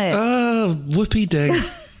planet. Oh, whoopee ding.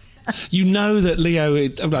 You know that Leo,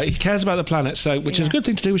 he cares about the planet, which is a good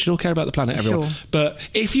thing to do. We should all care about the planet, everyone. Sure. But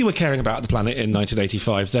if you were caring about the planet in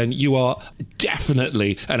 1985, then you are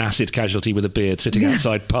definitely an acid casualty with a beard sitting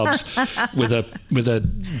outside pubs with a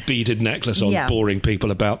beaded necklace on, boring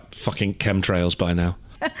people about fucking chemtrails by now.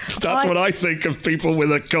 That's what I think of people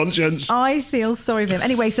with a conscience. I feel sorry for him.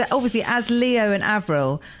 Anyway, so obviously as Leo and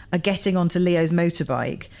Avril are getting onto Leo's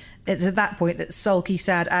motorbike, it's at that point that sulky,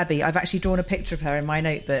 sad Abby. I've actually drawn a picture of her in my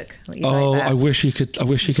notebook. I wish you could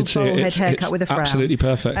see it. It's haircut with a frown. Absolutely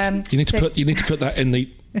perfect. You need to put that in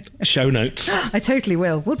the show notes. I totally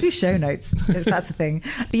will. We'll do show notes if that's the thing.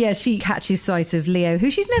 But yeah, she catches sight of Leo, who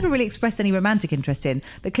she's never really expressed any romantic interest in,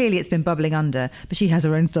 but clearly it's been bubbling under. But she has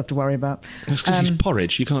her own stuff to worry about. That's because he's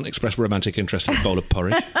porridge. You can't express romantic interest in a bowl of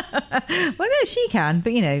porridge. Well, no, she can,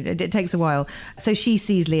 but it takes a while. So she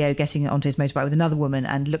sees Leo getting onto his motorbike with another woman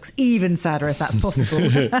and looks even sadder if that's possible.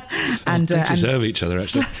 And they deserve each other,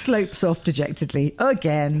 actually. Slopes off dejectedly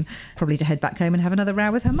again, probably to head back home and have another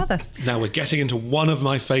row with her mother. Now we're getting into one of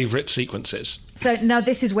my favourite sequences. So now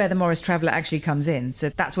this is where the Morris Traveller actually comes in. So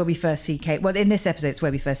that's where we first see Kate. Well, in this episode, it's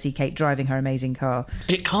where we first see Kate driving her amazing car.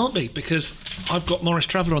 It can't be, because I've got Morris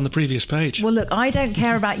Traveller on the previous page. Well, look, I don't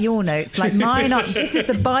care about your notes. Like mine are... This is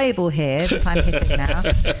the Bible here that I'm hitting now.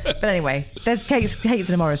 But anyway, there's Kate's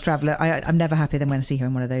in a Morris Traveller. I'm never happier than when I see her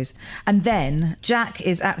in one of those. And then Jack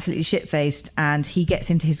is absolutely shit-faced and he gets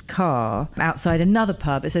into his car outside another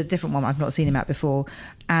pub. It's a different one I've not seen him at before.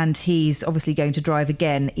 And he's obviously going to drive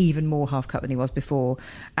again, even more half-cut than he was before.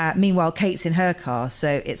 Meanwhile, Kate's in her car,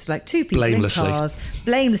 so it's like two people in cars.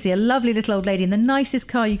 Blamelessly. A lovely little old lady in the nicest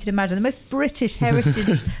car you could imagine, the most British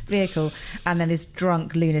heritage vehicle, and then this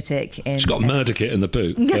drunk lunatic in... She's got a murder kit in the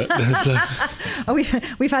boot.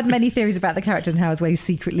 We've had many theories about the characters in Howard's Way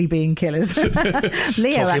secretly being killers. Leo,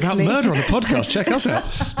 talking about murder on a podcast, check us out.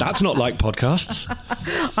 That's not like podcasts.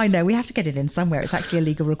 I know, we have to get it in somewhere. It's actually a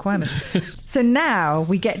legal requirement. So now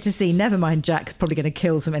we get to see, never mind Jack's probably going to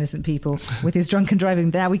kill some innocent people with his drunken driving.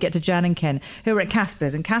 Now we get to Jan and Ken, who are at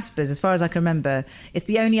Casper's. And Casper's, as far as I can remember, it's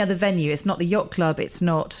the only other venue. It's not the yacht club. It's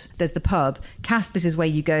not... There's the pub. Casper's is where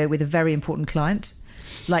you go with a very important client,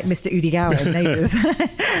 like Mr. Udi Gower in Neighbours.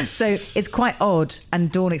 So it's quite odd,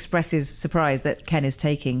 and Dawn expresses surprise that Ken is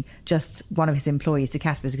taking just one of his employees to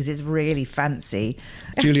Casper's because it's really fancy.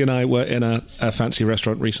 Julie and I were in a fancy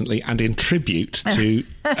restaurant recently, and in tribute to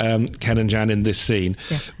Ken and Jan in this scene,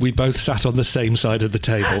 we both sat on the same side of the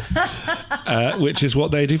table, which is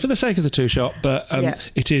what they do for the sake of the two-shot, but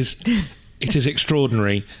it is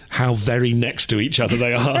extraordinary how very next to each other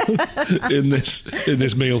they are in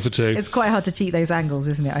this meal for two. It's quite hard to cheat those angles,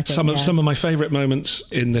 isn't it? I think some of my favourite moments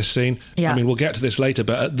in this scene. Yeah. I mean, we'll get to this later,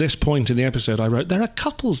 but at this point in the episode, I wrote, there are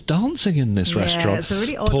couples dancing in this restaurant. It's a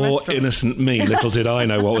really odd Poor restaurant. Innocent me, little did I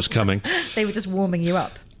know what was coming. They were just warming you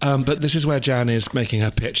up. But this is where Jan is making her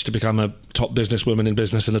pitch to become a top businesswoman in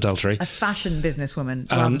business and adultery. A fashion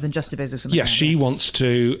businesswoman rather than just a businesswoman. Yes, she wants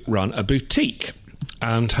to run a boutique.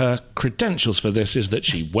 And her credentials for this is that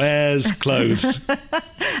she wears clothes.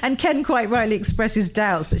 And Ken quite rightly expresses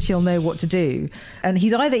doubts that she'll know what to do. And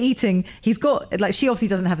he's either eating... He's got... Like, she obviously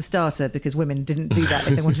doesn't have a starter because women didn't do that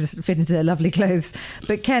if they wanted to fit into their lovely clothes.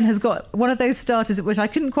 But Ken has got one of those starters which I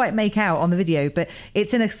couldn't quite make out on the video, but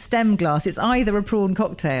it's in a stem glass. It's either a prawn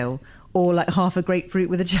cocktail or like half a grapefruit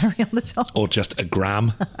with a cherry on the top. Or just a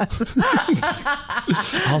gram.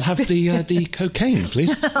 I'll have the cocaine,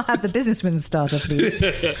 please. I'll have the businessman's starter, please.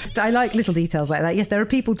 I like little details like that. Yes, there are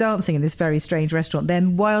people dancing in this very strange restaurant. They're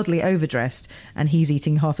wildly overdressed, and he's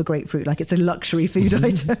eating half a grapefruit like it's a luxury food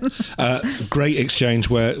item. Great exchange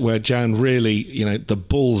where Jan really, the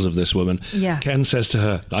balls of this woman. Yeah. Ken says to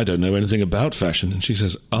her, I don't know anything about fashion. And she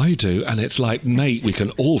says, I do. And it's like, mate, we can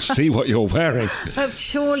all see what you're wearing.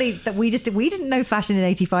 Surely that we didn't know fashion in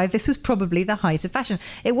 85. This was probably the height of fashion.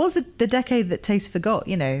 It was the decade that taste forgot.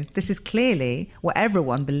 This is clearly what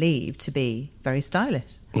everyone believed to be very stylish.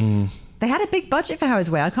 They had a big budget for Howard's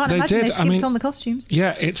Way. I can't imagine they skimped on the costumes.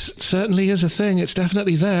 Yeah, it certainly is a thing. It's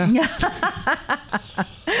definitely there.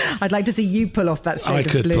 I'd like to see you pull off that straight I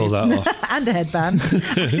could blue. pull that off. And a headband.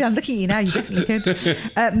 Actually, I'm looking at you now. You definitely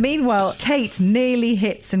could. Meanwhile, Kate nearly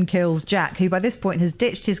hits and kills Jack, who by this point has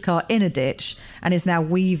ditched his car in a ditch and is now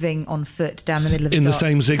weaving on foot down the middle of the in the dark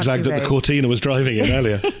same zigzag that the Cortina was driving in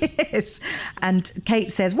earlier. Yes. And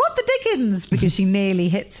Kate says, "What the dickens?" because she nearly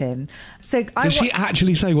hits him. So Does she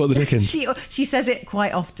actually say what the dickens? She says it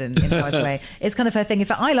quite often in Howard's Way. It's kind of her thing. In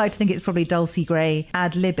fact, I like to think it's probably Dulcie Gray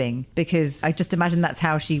ad-libbing because I just imagine that's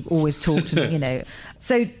how she always talked.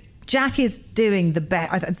 So Jack is doing the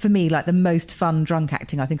best, for me, like the most fun drunk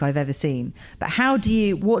acting I think I've ever seen. But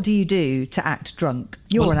what do you do to act drunk?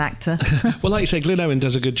 You're an actor. Well, like you say, Glyn Owen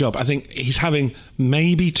does a good job. I think he's having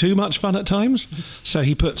maybe too much fun at times. So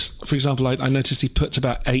he puts, for example, I noticed he puts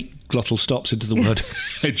about 8 glottal stops into the word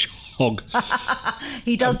hedgehog.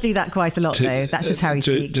 He does do that quite a lot, though. That's just how he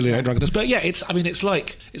speaks. To delineate drunkenness. But yeah, it's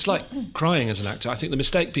like crying as an actor. I think the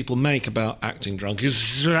mistake people make about acting drunk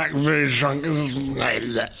is act very drunk,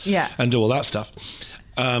 and do all that stuff.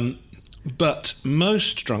 But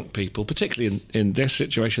most drunk people, particularly in this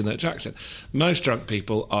situation that Jack's in, most drunk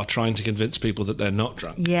people are trying to convince people that they're not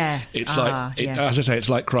drunk. Yes. It's as I say, it's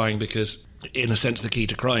like crying because, in a sense, the key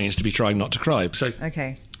to crying is to be trying not to cry. So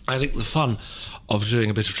okay. I think the fun of doing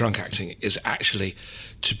a bit of drunk acting is actually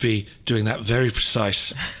to be doing that very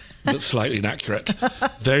precise but slightly inaccurate,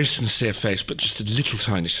 very sincere face, but just a little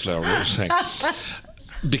tiny slur on what you're saying.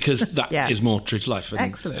 Because that is more true to life.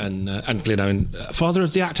 Excellent. And Glyn Owen, father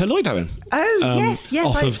of the actor Lloyd Owen. Oh, yes.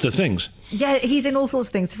 Of The Things. Yeah, he's in all sorts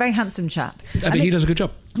of things. Very handsome chap. But he does a good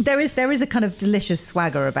job. There is a kind of delicious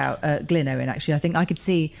swagger about Glyn Owen, actually. I think I could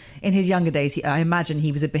see in his younger days, I imagine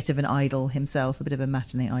he was a bit of an idol himself, a bit of a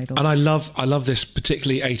matinee idol. And I love this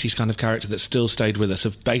particularly 80s kind of character that still stayed with us,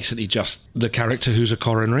 of basically just the character who's a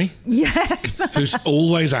coronary. Yes. Who's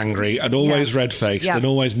always angry and always red-faced and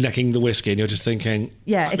always necking the whiskey, and you're just thinking,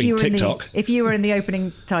 if you were in the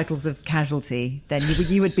opening titles of Casualty, then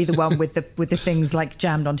you would be the one with the things like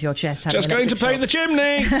jammed onto your chest. Just going to paint the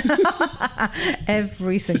chimney.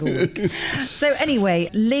 Every single week. So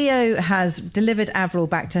anyway, Leo has delivered Avril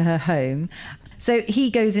back to her home. So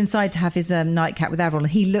he goes inside to have his nightcap with Avril,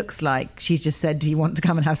 and he looks like she's just said, "Do you want to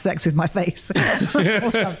come and have sex with my face?"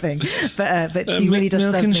 or something. But he really does.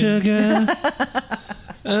 Milk and sugar.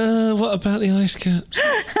 What about the ice caps?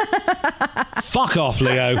 Fuck off,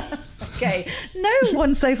 Leo. Okay, no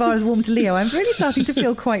one so far has warmed to Leo. I'm really starting to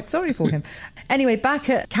feel quite sorry for him. Anyway,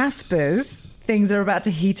 back at Casper's, things are about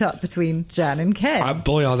to heat up between Jan and Ken.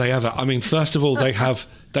 Boy, are they ever. I mean, first of all, they have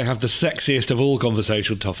the sexiest of all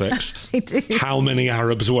conversational topics. They do. How many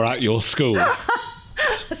Arabs were at your school?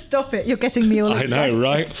 Stop it, you're getting me all excited. I know,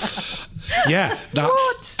 right? Yeah,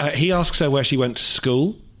 that's... he asks her where she went to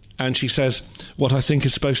school, and she says what I think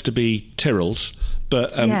is supposed to be Tyrrell's,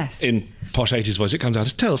 but in posh 80s voice, it comes out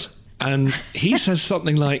as Tills. And he says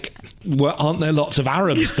something like, well, aren't there lots of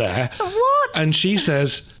Arabs there? What? And she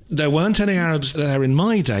says, there weren't any Arabs there in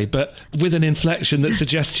my day, but with an inflection that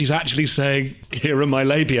suggests she's actually saying, here are my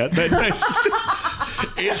labia.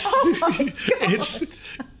 It's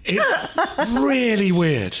really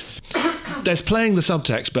weird. There's playing the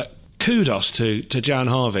subtext, but kudos to Jan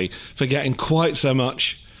Harvey for getting quite so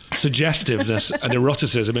much suggestiveness and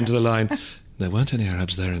eroticism into the line, there weren't any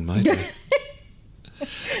Arabs there in my day.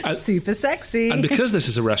 Super sexy. And because this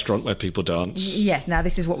is a restaurant where people dance... Yes, now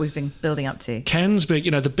this is what we've been building up to. Ken's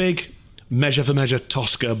big, the big measure for measure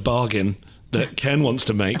Tosca bargain that Ken wants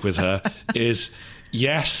to make with her is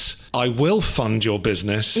yes, I will fund your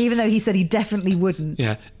business. Even though he said he definitely wouldn't.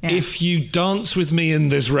 Yeah. If you dance with me in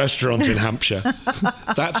this restaurant in Hampshire,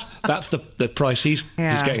 that's the price he's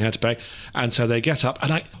getting her to pay. And so they get up,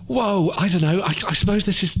 and I don't know. I suppose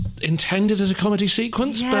this is intended as a comedy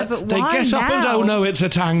sequence, but they get up and oh no, it's a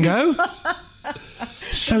tango.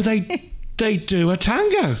 So they do a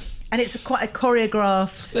tango. And it's quite a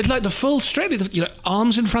choreographed... It's like the full straight,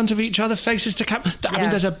 arms in front of each other, faces to camera. I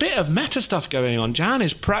mean, there's a bit of meta stuff going on. Jan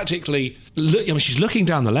is practically... she's looking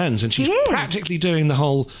down the lens and she's practically doing the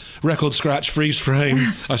whole record scratch, freeze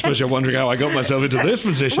frame. I suppose you're wondering how I got myself into this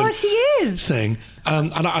position. Well, she is. Thing.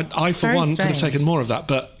 And I for one, could have taken more of that.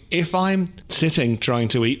 But if I'm sitting trying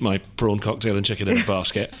to eat my prawn cocktail and chicken in a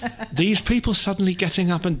basket, these people suddenly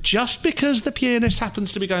getting up and just because the pianist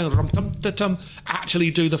happens to be going rum-tum-da-tum,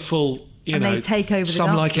 actually do the full, they take over the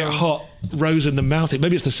Some Like It Hot, rose in the mouth.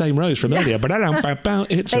 Maybe it's the same rose from earlier.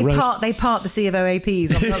 It's a rose. They part the C of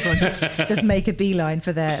OAPs on that one. Just make a beeline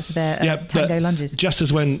for their tango lunges. Just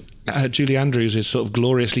as when Julie Andrews is sort of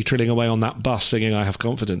gloriously trilling away on that bus singing I Have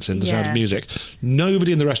Confidence in The Sound of Music,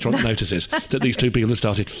 nobody in the restaurant notices that these two people have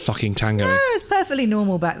started fucking tangoing. No, it was perfectly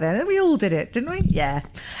normal back then. We all did it, didn't we? Yeah.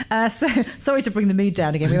 So, sorry to bring the mood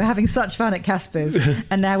down again. We were having such fun at Casper's,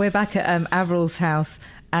 and now we're back at Avril's house,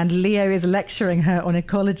 and Leo is lecturing her on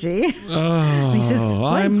ecology. Oh, he says,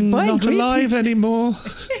 I'm not alive anymore.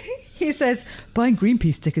 He says, buying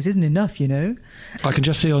Greenpeace stickers isn't enough, you know. I can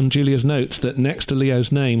just see on Julia's notes that next to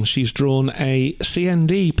Leo's name, she's drawn a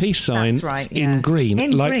CND peace sign in green.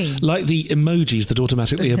 Green. Like the emojis that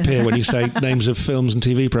automatically appear when you say names of films and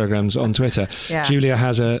TV programmes on Twitter. Yeah. Julia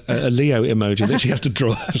has a Leo emoji that she has to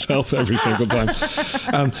draw herself every single time.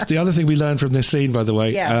 The other thing we learned from this scene, by the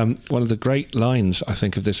way, one of the great lines, I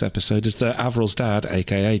think, of this episode is that Avril's dad,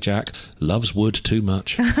 a.k.a. Jack, loves wood too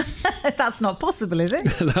much. That's not possible, is it?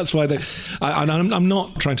 That's why I'm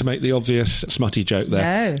not trying to make the obvious smutty joke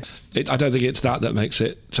there. No. I don't think it's that makes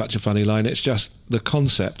it such a funny line. It's just the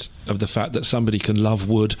concept of the fact that somebody can love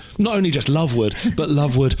wood, not only just love wood, but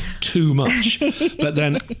love wood too much. But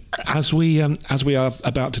then, as we are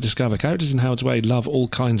about to discover, characters in Howard's Way love all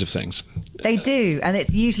kinds of things. They do, and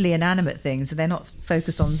it's usually inanimate things, so they're not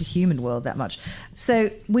focused on the human world that much. So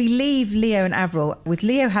we leave Leo and Avril, with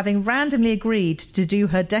Leo having randomly agreed to do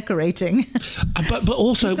her decorating. But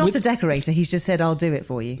also... He's not a decorator, he's just said, I'll do it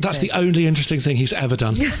for you. That's the only interesting thing he's ever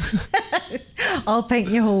done. I'll paint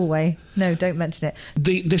your hallway. No, don't mention it.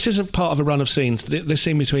 This isn't part of a run of scenes. This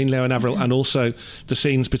scene between Leo and Avril, and also the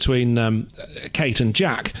scenes between Kate and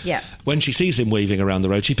Jack. Yeah. When she sees him weaving around the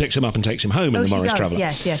road, she picks him up and takes him home in the Morris Traveller.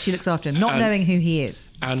 Yes, she looks after him, not knowing who he is.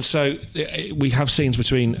 And so we have scenes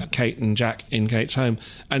between Kate and Jack in Kate's home.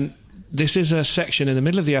 And this is a section in the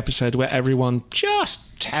middle of the episode where everyone just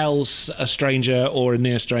tells a stranger or a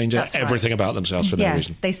near stranger everything about themselves for no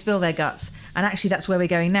reason. They spill their guts. And actually that's where we're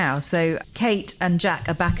going now. So Kate and Jack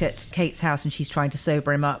are back at Kate's house and she's trying to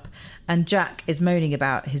sober him up. And Jack is moaning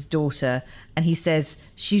about his daughter and he says,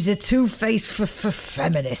 she's a two-faced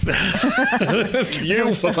feminist.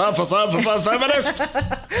 You feminist!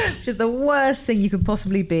 Which is the worst thing you could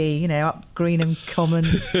possibly be, up Greenham Common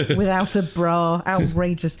without a bra.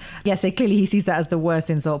 Outrageous. Yeah, so clearly he sees that as the worst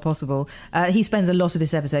insult possible. He spends a lot of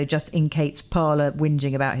this episode just in Kate's parlour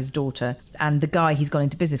whinging about his daughter and the guy he's gone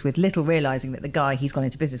into business with, little realising that the guy he's gone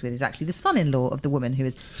into business with is actually the son-in-law of the woman who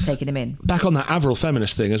has taken him in. Back on that Avril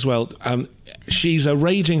feminist thing as well, she's a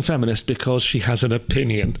raging feminist because she has an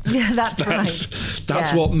opinion. Yeah, that's right.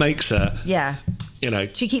 That's what makes her. Yeah.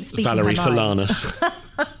 She keeps speaking Valerie her mind. Solanas.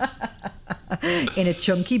 In a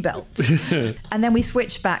chunky belt. And then we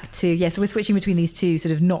switch back to, so we're switching between these two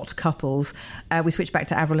sort of not couples. We switch back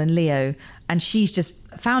to Avril and Leo, and she's just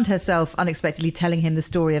found herself unexpectedly telling him the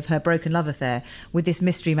story of her broken love affair with this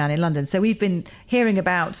mystery man in London. So we've been hearing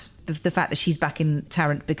about the fact that she's back in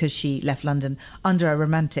Tarrant because she left London under a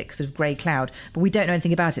romantic sort of grey cloud, but we don't know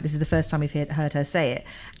anything about it. This is the first time we've heard her say it.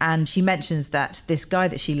 And she mentions that this guy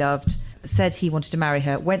that she loved said he wanted to marry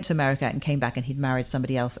her, went to America and came back and he'd married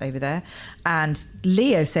somebody else over there. And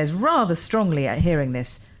Leo says rather strongly at hearing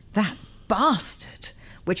this, that bastard,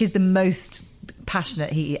 which is the most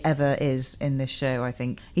passionate he ever is in this show, I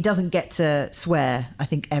think. He doesn't get to swear, I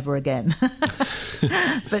think, ever again.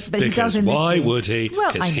 but he does in this why scene. would he?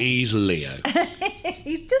 Because he's Leo.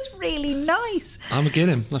 He's just really nice. I'm a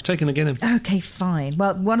Ginham. I've taken a Ginham. Okay, fine.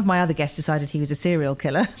 Well, one of my other guests decided he was a serial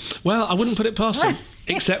killer. Well, I wouldn't put it past him,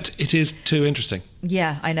 except it is too interesting.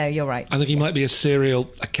 Yeah, I know, you're right. I think he might be a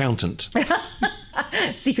serial accountant.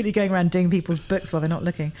 Secretly going around doing people's books while they're not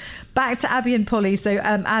looking. Back to Abby and Polly. So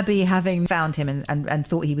Abby, having found him and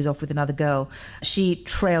thought he was off with another girl, she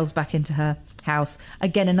trails back into her house.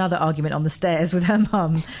 Again, another argument on the stairs with her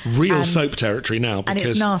mum. Real soap territory now. And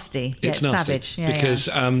it's nasty. It's nasty. Savage. Yeah, because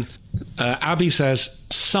Abby says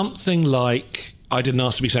something like, I didn't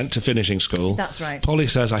ask to be sent to finishing school. That's right. Polly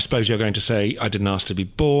says, I suppose you're going to say, I didn't ask to be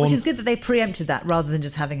born. Which is good that they preempted that rather than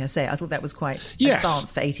just having her say it. I thought that was quite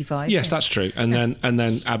advanced for 85. Yes, that's true. And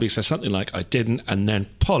then Abby says something like, I didn't. And then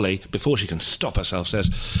Polly, before she can stop herself, says,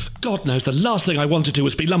 God knows, the last thing I wanted to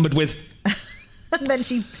was be lumbered with. And then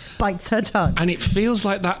she bites her tongue. And it feels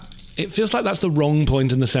like that's the wrong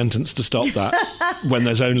point in the sentence to stop that when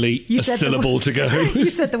there's only a syllable to go.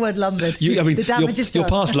 You said the word lumbered. The damage is done. You're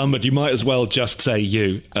past lumbered. You might as well just say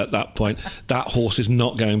you at that point. That horse is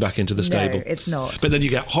not going back into the stable. No, it's not. But then you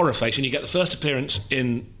get Horror Face, and you get the first appearance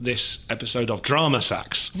in this episode of Drama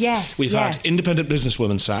Sax. Yes, We've had independent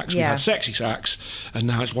businesswoman Sax, we've had sexy Sax, and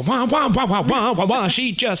now it's wah, wah, wah, wah, wah, wah, wah, wah,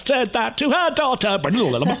 she just said that to her daughter.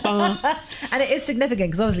 And it is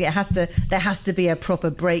significant because obviously there has to be a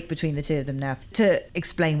proper break between the two of them now to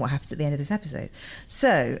explain what happens at the end of this episode.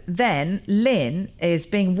 So then Lynn is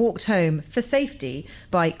being walked home for safety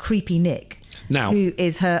by creepy Nick, who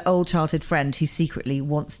is her old childhood friend who secretly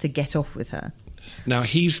wants to get off with her. Now,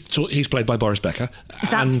 he's played by Boris Becker.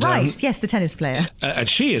 That's right, yes, the tennis player. And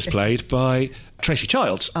she is played by Tracy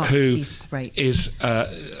Childs, who she's great. Is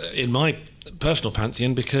in my personal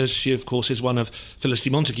pantheon because she, of course, is one of Felicity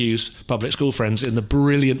Montague's public school friends in the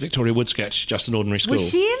brilliant Victoria Wood sketch, Just an Ordinary School. Was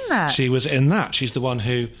she in that? She was in that. She's the one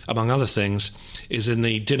who, among other things, is in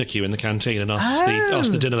the dinner queue in the canteen and asks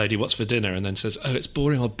the dinner lady what's for dinner and then says, oh, it's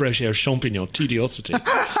boring old brochet au champignon, tediosity.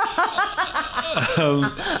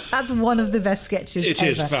 That's one of the best sketches It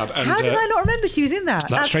ever. is fab. And, how did I not remember she was in that?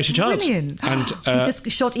 That's Tracy Childs. Brilliant. And she just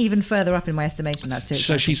shot even further up in my estimation. That's too.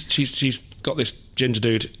 So she's got this ginger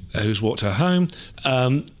dude who's walked her home.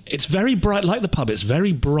 It's very bright, like the pub. It's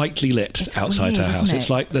very brightly lit outside her house. It's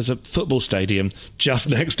like there's a football stadium just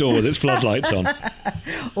next door with its floodlights on,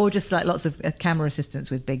 or just like lots of camera assistants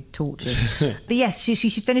with big torches. But yes, she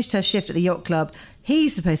finished her shift at the yacht club.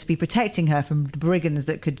 He's supposed to be protecting her from the brigands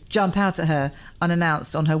that could jump out at her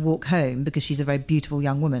unannounced on her walk home because she's a very beautiful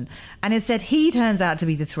young woman. And instead, he turns out to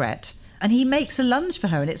be the threat. And he makes a lunge for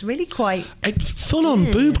her, and it's really quite...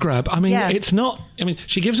 full-on boob grab. I mean, it's not... I mean,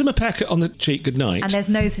 she gives him a peck on the cheek goodnight. And there's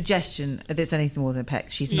no suggestion that it's anything more than a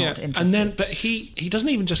peck. She's not interested. And then, but he doesn't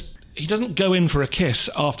even just... He doesn't go in for a kiss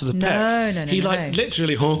after the peck. No. He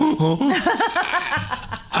literally...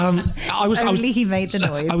 He made the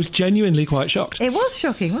noise. I was genuinely quite shocked. It was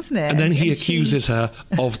shocking, wasn't it? And then he accuses her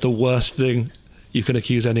of the worst thing you can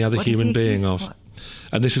accuse any other human being of. What?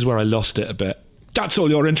 And this is where I lost it a bit. That's all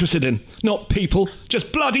you're interested in. Not people,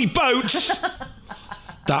 just bloody boats.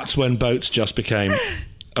 That's when boats just became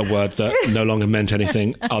a word that no longer meant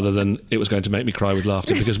anything other than it was going to make me cry with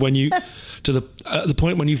laughter. Because when you, at the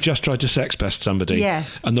point when you've just tried to sex pest somebody,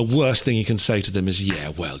 and the worst thing you can say to them is, yeah,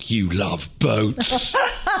 well, you love boats.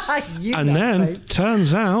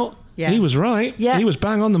 Turns out, he was right. Yeah. He was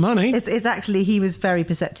bang on the money. It's actually, he was very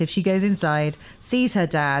perceptive. She goes inside, sees her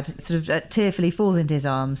dad, sort of tearfully falls into his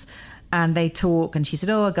arms, and they talk, and she said,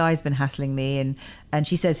 oh, a guy's been hassling me, and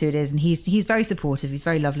she says who it is, and he's very supportive, he's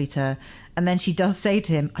very lovely to her. And then she does say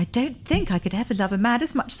to him, I don't think I could ever love a man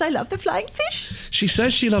as much as I love the flying fish. She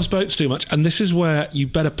says she loves boats too much, and this is where you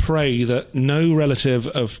better pray that no relative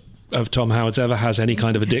of Tom Howard's ever has any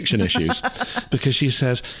kind of addiction issues, because she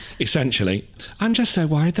says, essentially, I'm just so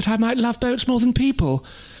worried that I might love boats more than people.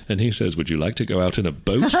 And he says, would you like to go out in a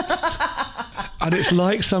boat? And it's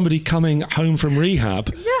like somebody coming home from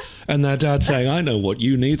rehab and their dad saying, I know what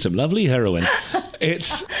you need, some lovely heroin.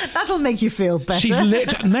 That'll make you feel better.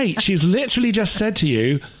 She's literally just said to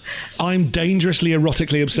you, I'm dangerously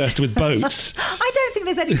erotically obsessed with boats. I don't think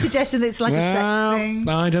there's any suggestion that it's like a sex thing.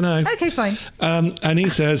 I don't know. Okay, fine. And he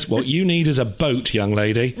says, what you need is a boat, young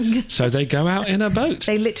lady. So they go out in a boat.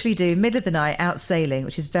 They literally do, middle of the night, out sailing,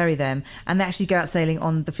 which is very them. And they actually go out sailing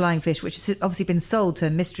on the Flying Fish, which has obviously been sold to a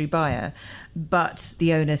mystery buyer. But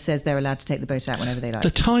the owner says they're allowed to take the boat out whenever they like.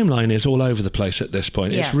 The timeline is all over the place at this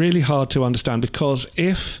point. It's really hard to understand, because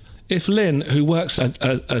if Lynn, who works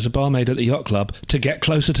as a barmaid at the yacht club, to get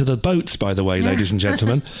closer to the boats, by the way, ladies and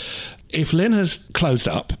gentlemen, if Lynn has closed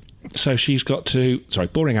up, so she's got to... Sorry,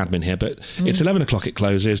 boring admin here, but it's 11 o'clock it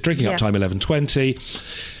closes, drinking up time 11:20...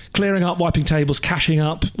 Clearing up, wiping tables, cashing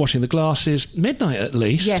up, washing the glasses, midnight at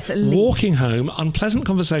least. Yes, at least. Walking home, unpleasant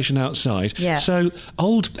conversation outside. Yeah. So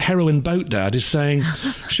old heroin boat dad is saying,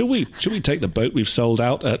 shall we take the boat we've sold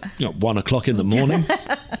out at 1 o'clock in the morning?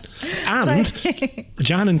 And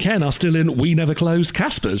Jan and Ken are still in We Never Closed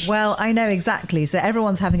Casper's. Well, I know exactly. So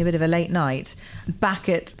everyone's having a bit of a late night back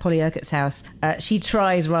at Polly Urquhart's house. She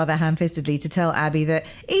tries rather ham-fistedly to tell Abby that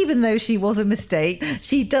even though she was a mistake,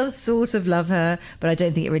 she does sort of love her, but I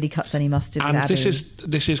don't think it really cuts any mustard with Abby. And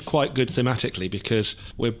this is quite good thematically, because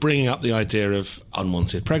we're bringing up the idea of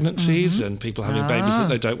unwanted pregnancies and people having babies that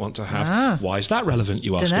they don't want to have. Why is that relevant,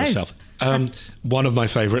 you ask yourself? One of my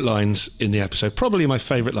favourite lines in the episode, probably my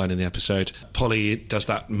favourite line in the episode, Polly does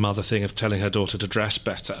that mother thing of telling her daughter to dress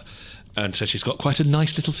better. And so she's got quite a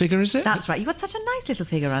nice little figure, is it? That's right. You've got such a nice little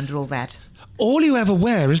figure under all that. All you ever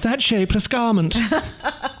wear is that shapeless garment.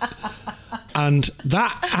 And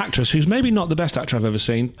that actress, who's maybe not the best actor I've ever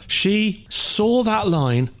seen, she saw that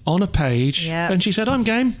line on a page and she said, I'm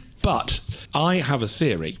game. But I have a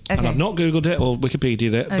theory, and I've not Googled it or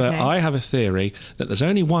Wikipedia'd it, but I have a theory that there's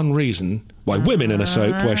only one reason why women in a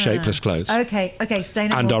soap wear shapeless clothes. Okay, say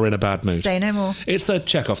no more. And are in a bad mood. Say no more. It's the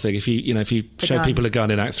Chekhov thing. If you show people a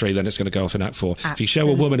gun in Act 3, then it's going to go off in Act 4. Absolutely. If you show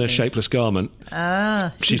a woman a shapeless garment,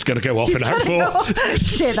 she's going to go off in Act 4.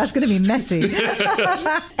 Shit, that's going to be messy.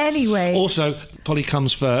 Anyway. Also, Polly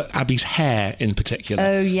comes for Abby's hair in particular.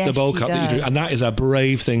 Oh, yes, the bowl cut that you do. And that is a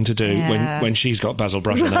brave thing to do when she's got Basil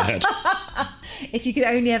Brush on her head. If you could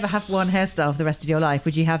only ever have one hairstyle for the rest of your life,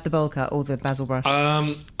 would you have the bowl cut or the Basil Brush?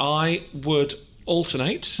 I would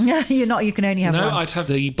alternate. You're not. You can only have one. No, I'd have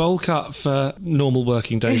the bowl cut for normal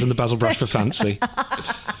working days and the Basil Brush for fancy.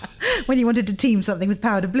 When you wanted to team something with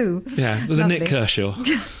powder blue. Yeah, with a Nick Kershaw.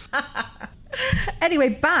 Anyway,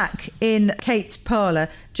 back in Kate's parlour,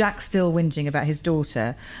 Jack's still whinging about his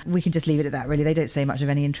daughter. We can just leave it at that, really. They don't say much of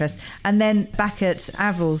any interest. And then back at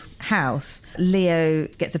Avril's house, Leo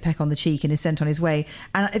gets a peck on the cheek and is sent on his way.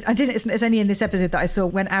 And it's only in this episode that I saw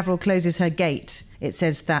when Avril closes her gate, it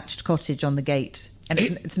says thatched cottage on the gate. And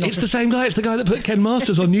it's the same guy. It's the guy that put Ken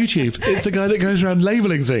Masters on YouTube. It's the guy that goes around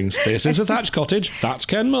labelling things. This is a thatched cottage. That's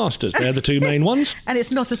Ken Masters. They're the two main ones. And it's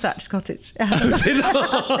not a thatched cottage.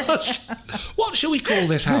 What shall we call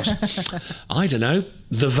this house? I don't know.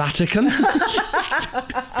 The Vatican?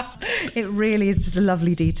 It really is just a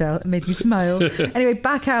lovely detail. It made me smile. Anyway,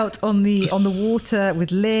 back out on the water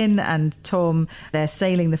with Lynn and Tom. They're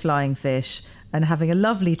sailing the flying fish and having a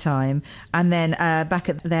lovely time. And then back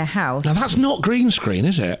at their house... Now, that's not green screen,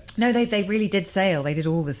 is it? No, they really did sail. They did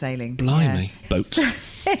all the sailing. Blimey. Yeah. Boats.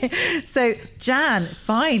 So Jan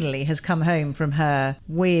finally has come home from her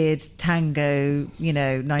weird tango,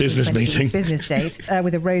 business meeting. Business date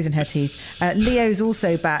with a rose in her teeth. Leo's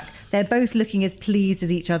also back. They're both looking as pleased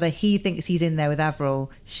as each other. He thinks he's in there with Avril.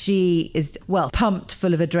 She is, pumped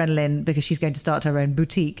full of adrenaline because she's going to start her own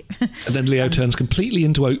boutique. And then Leo turns completely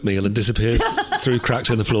into oatmeal and disappears through cracks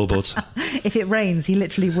in the floorboards. If it rains, he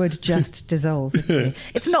literally would just dissolve.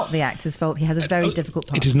 It's not the actor's fault. He has a very difficult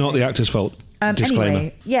part. It is not the actor's fault.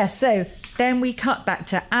 Disclaimer. Anyway, so then we cut back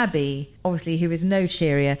to Abby, obviously, who is no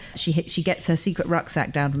cheerier. She gets her secret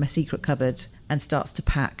rucksack down from a secret cupboard and starts to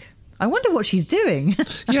pack. I wonder what she's doing.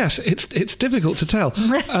 Yes, it's difficult to tell.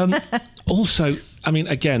 Also, I mean,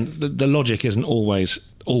 again, the logic isn't always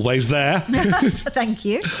there. Thank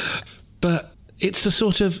you. But it's a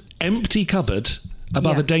sort of empty cupboard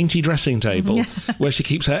above a dainty dressing table where she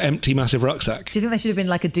keeps her empty, massive rucksack. Do you think there should have been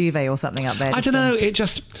like a duvet or something up there? I don't know. It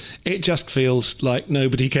just feels like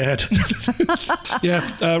nobody cared. Put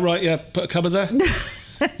a cupboard there.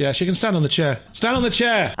 Yeah, she can stand on the chair. Stand on the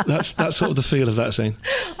chair! That's sort of the feel of that scene.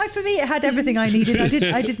 For me, it had everything I needed.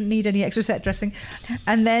 I didn't need any extra set dressing.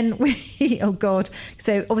 And then oh God.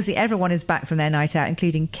 So obviously everyone is back from their night out,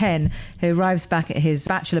 including Ken, who arrives back at his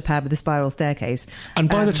bachelor pad with a spiral staircase. And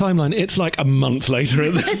by the timeline, it's like a month later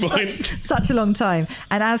at this point. Such a long time.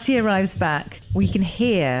 And as he arrives back, we can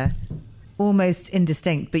hear... almost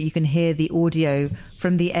indistinct, but you can hear the audio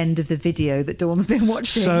from the end of the video that Dawn's been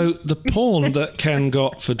watching. So the porn that Ken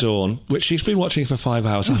got for Dawn, which she's been watching for 5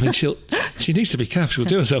 hours, I mean, she needs to be careful, she'll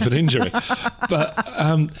do herself an injury. But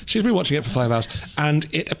she's been watching it for 5 hours, and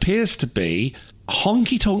it appears to be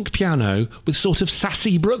honky-tonk piano with sort of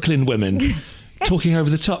sassy Brooklyn women talking over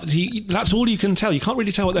the top. That's all you can tell. You can't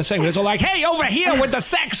really tell what they're saying. It's all like, hey, over here with the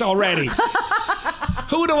sex already.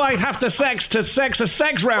 Who do I have to sex a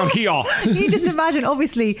sex round here? You just imagine,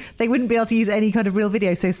 obviously, they wouldn't be able to use any kind of real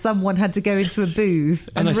video, so someone had to go into a booth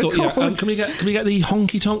and I record. Thought, can we get the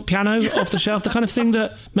honky-tonk piano off the shelf? The kind of thing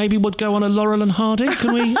that maybe would go on a Laurel and Hardy?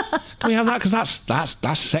 Can we have that? Because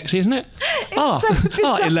that's sexy, isn't it?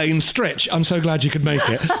 Elaine Stritch, I'm so glad you could make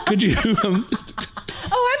it. Could you...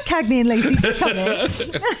 Oh, and Cagney and Lacey to come in.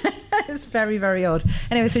 It's very, very odd.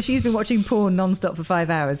 Anyway, so she's been watching porn non-stop for 5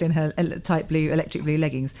 hours in her tight blue, electric blue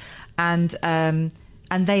leggings. And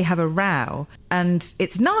and they have a row, and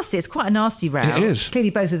it's nasty. It's quite a nasty row. It is.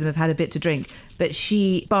 Clearly both of them have had a bit to drink, but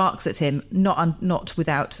she barks at him, not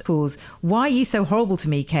without cause. Why are you so horrible to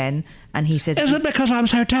me, Ken? And he says, Is it because I'm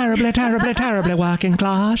so terribly, terribly, terribly working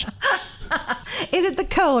class? Is it the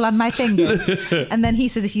coal on my finger? And then he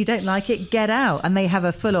says, if you don't like it, get out. And they have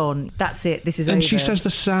a full-on, that's it, this is over. And she says the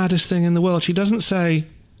saddest thing in the world. She doesn't say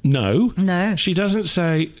no. No. She doesn't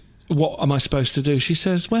say, what am I supposed to do? She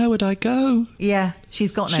says, where would I go? Yeah,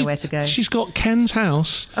 she's got nowhere to go. She's got Ken's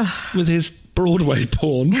house with his Broadway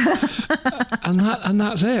porn, and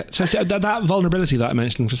that's it. So that vulnerability that I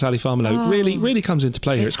mentioned for Sally Farmiloe really comes into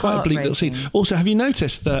play here. It's quite a bleak little scene. Also, have you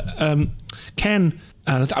noticed that Ken,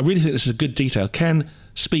 and I really think this is a good detail, Ken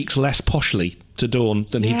speaks less poshly to Dawn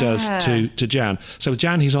than he does to Jan. So with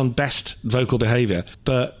Jan, he's on best vocal behaviour,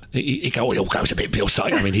 but he all goes a bit Bill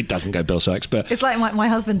Sykes. I mean, he doesn't go Bill Sykes, but... It's like my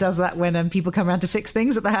husband does that when people come around to fix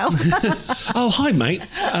things at the house. Oh, hi, mate.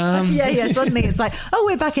 Yeah, suddenly it's like, oh,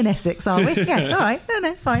 we're back in Essex, are we? Yes, all right.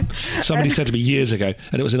 No, fine. Somebody said to me years ago,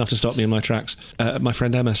 and it was enough to stop me in my tracks, my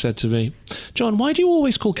friend Emma said to me, John, why do you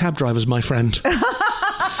always call cab drivers my friend?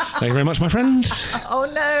 Thank you very much, my friend. Oh,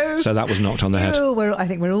 no. So that was knocked on the head. I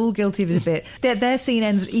think we're all guilty of it a bit. Their scene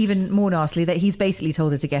ends even more nastily, that he's basically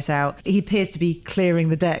told her to get out. He appears to be clearing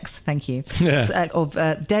the decks, thank you, of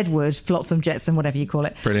Deadwood, Flotsam, Jetsam, whatever you call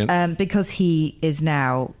it. Brilliant. Because he is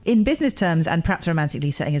now, in business terms and perhaps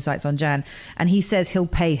romantically, setting his sights on Jan. And he says he'll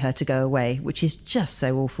pay her to go away, which is just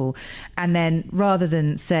so awful. And then rather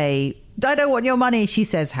than say, I don't want your money, she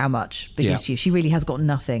says how much, because she really has got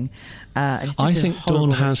nothing. I think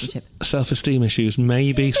Dawn has self-esteem issues,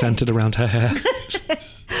 maybe centred around her hair.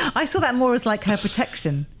 I saw that more as like her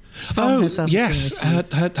protection. Her yes,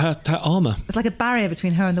 her armour. It's like a barrier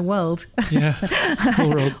between her and the world. Yeah,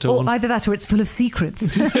 poor old Dawn. Or either that or it's full of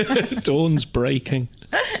secrets. Dawn's breaking.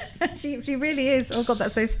 She really is. Oh God,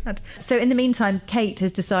 that's so sad. So in the meantime, Kate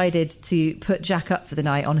has decided to put Jack up for the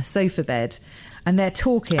night on a sofa bed, and they're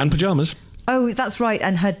talking. And pyjamas. Oh, that's right,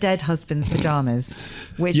 and her dead husband's pyjamas,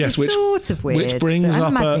 which is sort of weird. Which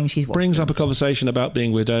brings up a conversation about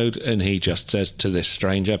being widowed, and he just says to this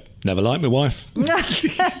stranger, never liked my wife.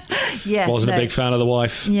 Yes, wasn't a big fan of the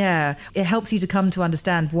wife. Yeah, it helps you to come to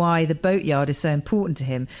understand why the boatyard is so important to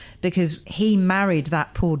him, because he married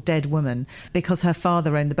that poor dead woman because her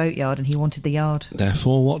father owned the boatyard and he wanted the yard.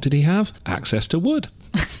 Therefore, what did he have? Access to wood.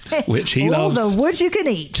 Which he loves. All the wood you can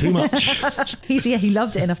eat. Too much. He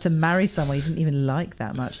loved it enough to marry someone he didn't even like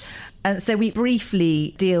that much. And so we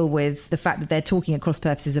briefly deal with the fact that they're talking at cross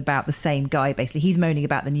purposes about the same guy, basically. He's moaning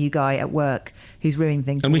about the new guy at work who's ruining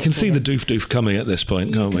things. And we can see the doof coming at this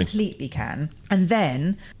point, can't we? You completely can. And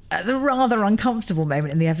then, it's a rather uncomfortable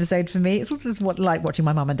moment in the episode for me. It's sort of like watching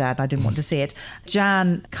my mum and dad, and I didn't want to see it.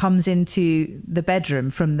 Jan comes into the bedroom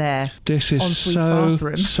from their ensuite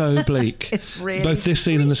bathroom. so bleak. It's really both this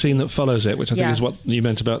scene and the scene that follows it, which I think is what you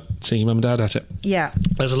meant about seeing your mum and dad at it. Yeah.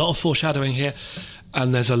 There's a lot of foreshadowing here.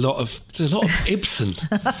 And there's a lot of Ibsen.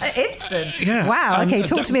 Ibsen? Yeah. Wow, okay,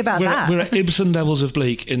 talk to me about that. We're at Ibsen levels of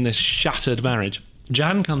bleak in this shattered marriage.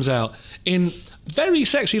 Jan comes out in very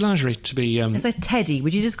sexy lingerie to be... It's a teddy.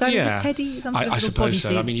 Would you describe it as a teddy? I suppose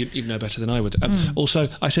so. I mean, you'd know better than I would. Also,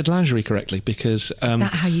 I said lingerie correctly because... is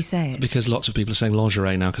that how you say it? Because lots of people are saying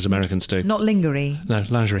lingerie now, because Americans do. Not lingerie. No,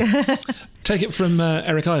 lingerie. Take it from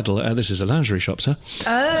Eric Idle. This is a lingerie shop, sir.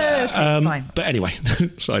 Oh, okay, fine. But anyway,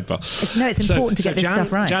 sidebar. It's important to get this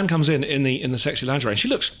stuff right. Jan comes in the sexy lingerie, and she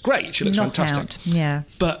looks great. She looks fantastic. Yeah.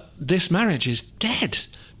 But this marriage is dead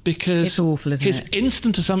because it's awful, isn't his it?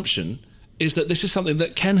 instant assumption is that this is something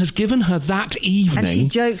that Ken has given her that evening. And she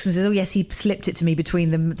jokes and says, oh, yes, he slipped it to me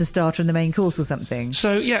between the starter and the main course or something.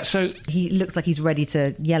 So he looks like he's ready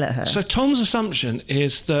to yell at her. So Tom's assumption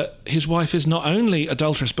is that his wife is not only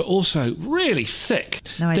adulterous, but also really thick.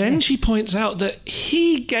 No idea. Then she points out that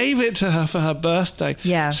he gave it to her for her birthday.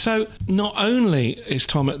 Yeah. So not only is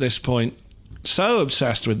Tom at this point so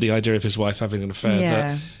obsessed with the idea of his wife having an affair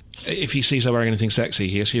that if he sees her wearing anything sexy,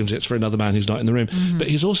 he assumes it's for another man who's not in the room. Mm-hmm. But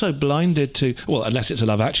he's also blinded to, well, unless it's a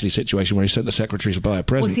Love Actually situation where he sent the secretary to buy a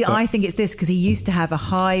present. Well, see, I think it's this, because he used to have a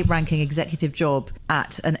high-ranking executive job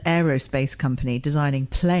at an aerospace company designing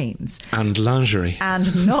planes. And lingerie.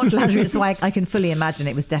 And not lingerie. So I can fully imagine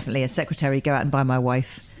it was definitely a secretary, go out and buy my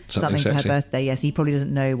wife something for her birthday. Yes, he probably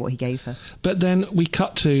doesn't know what he gave her. But then we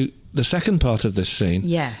cut to the second part of this scene.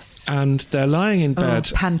 Yes. And they're lying in bed.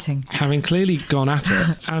 Panting. Having clearly gone at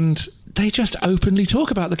it. And they just openly talk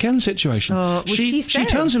about the Ken situation. She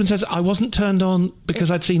turns to him and says, I wasn't turned on because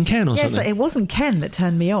I'd seen Ken or something. Like, it wasn't Ken that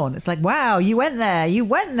turned me on. It's like, wow, you went there.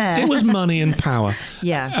 It was money and power.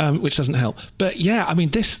 Yeah. Which doesn't help. But yeah, I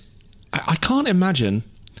mean, I can't imagine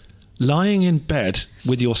lying in bed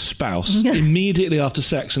with your spouse immediately after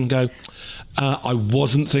sex and go, I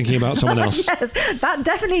wasn't thinking about someone else. Yes, that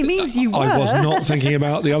definitely means you were. I was not thinking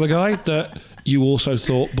about the other guy that you also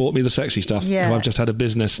thought bought me the sexy stuff, who I've just had a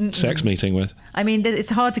business sex meeting with. I mean, it's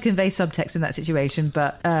hard to convey subtext in that situation,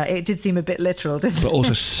 but it did seem a bit literal, didn't it? But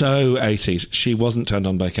also so 80s. She wasn't turned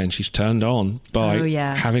on by Ken. She's turned on by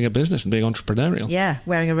having a business and being entrepreneurial. Yeah,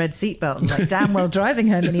 wearing a red seatbelt and like damn well driving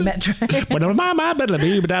her mini metro.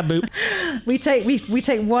 We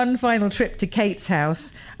take one final trip to Kate's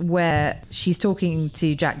house where she's talking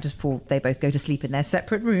to Jack just before they both go to sleep in their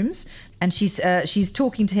separate rooms. And she's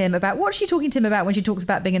talking to him about... What's she talking to him about when she talks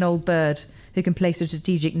about being an old bird who can place a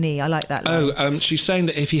strategic knee? I like that line. She's saying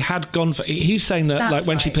that if he had gone for... He's saying that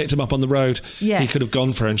when she picked him up on the road, he could have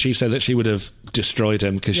gone for her, and she said that she would have destroyed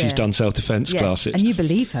him because she's done self-defence classes. And you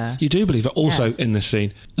believe her. You do believe her. Also, in this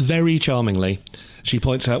scene, very charmingly, she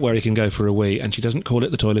points out where he can go for a wee, and she doesn't call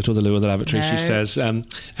it the toilet or the loo or the lavatory. No. She says,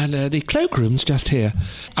 the cloakroom's just here.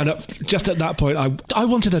 And just at that point, I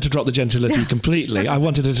wanted her to drop the gentility completely. I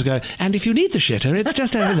wanted her to go, and if you need the shitter, it's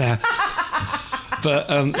just over there.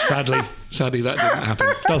 But sadly, that didn't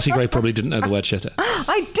happen. Dulcie Gray probably didn't know the word shitter.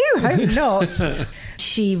 I do hope not.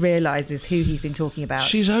 She realises who he's been talking about.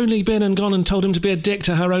 She's only been and gone and told him to be a dick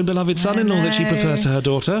to her own beloved son-in-law that she prefers to her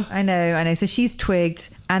daughter. I know. So she's twigged.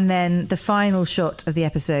 And then the final shot of the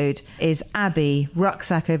episode is Abby,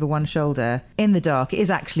 rucksack over one shoulder, in the dark. It is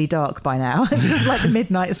actually dark by now. It's like the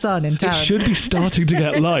midnight sun in town. It should be starting to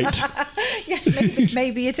get light. Yes,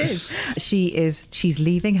 maybe it is. She's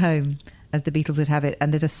leaving home, as the Beatles would have it,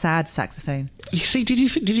 and there's a sad saxophone. You see, did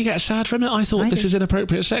you get a sad from it? I thought this is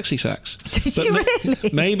inappropriate sexy sax. Did you really?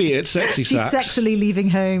 Maybe it's sexy sax. She's sexily leaving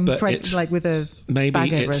home, like with a maybe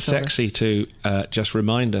bag over it's her shoulder. sexy to just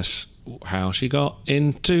remind us how she got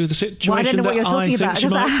into the situation well, I don't know what you're talking think about, she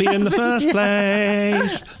might be in the first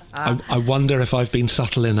place. I wonder if I've been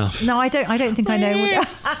subtle enough. No, I don't think I know.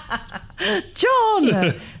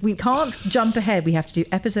 John! We can't jump ahead. We have to do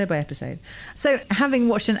episode by episode. So, having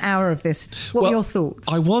watched an hour of this, what were your thoughts?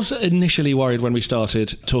 I was initially worried when we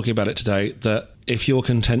started talking about it today that if your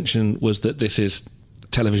contention was that this is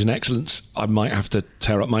television excellence, I might have to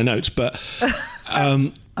tear up my notes, but...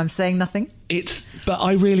 I'm saying nothing. But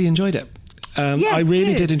I really enjoyed it. I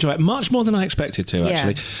really did enjoy it, much more than I expected to,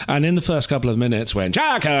 actually. Yeah. And in the first couple of minutes when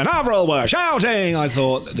Jack and Avril were shouting, I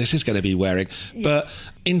thought, this is going to be wearing. Yeah. But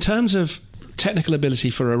in terms of technical ability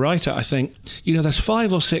for a writer, I think, there's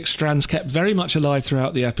 5 or 6 strands kept very much alive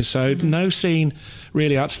throughout the episode. Mm-hmm. No scene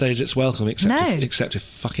really outstays its welcome, except if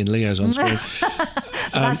fucking Leo's on screen.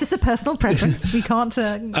 That's just a personal preference. We can't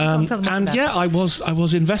tell them that. I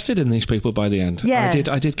was invested in these people by the end. Yeah.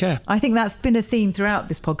 I did care. I think that's been a theme throughout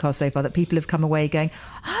this podcast so far, that people have come away going,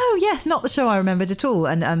 oh yes, not the show I remembered at all.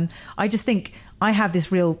 And I just think I have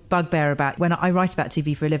this real bugbear about when I write about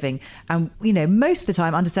TV for a living. And, most of the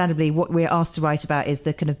time, understandably, what we're asked to write about is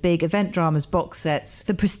the kind of big event dramas, box sets,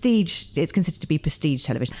 the prestige. It's considered to be prestige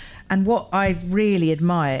television. And what I really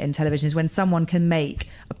admire in television is when someone can make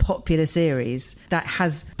a popular series that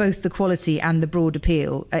has both the quality and the broad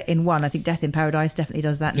appeal in one. I think Death in Paradise definitely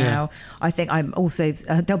does that now. I think I'm also...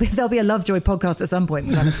 there'll be a Lovejoy podcast at some point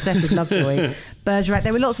because I'm obsessed with Lovejoy. Bergerac.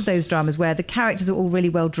 There were lots of those dramas where the characters are all really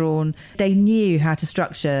well drawn. They knew how to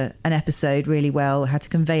structure an episode really well, how to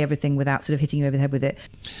convey everything without sort of hitting you over the head with it.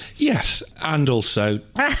 Yes, and also...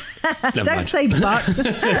 Don't say but.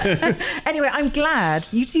 Anyway, I'm glad.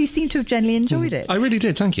 You seem to have generally enjoyed it. I really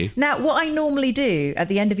did, thank you. Now, what I normally do at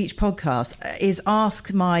the end of each podcast is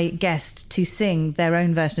ask my guest to sing their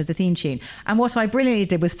own version of the theme tune. And what I brilliantly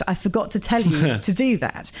did was I forgot to tell you to do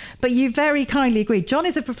that. But you very kindly agreed. John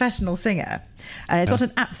is a professional singer. He's got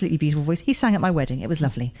an absolutely beautiful voice. He sang at my wedding. It was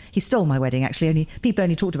lovely. He stole my wedding, actually. People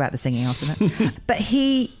only talked about the singing after that. But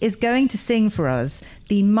he is going to sing for us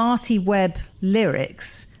the Marty Webb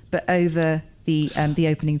lyrics, but over the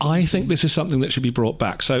opening theme. I think this is something that should be brought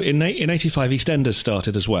back. So in 85, EastEnders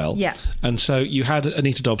started as well. Yeah. And so you had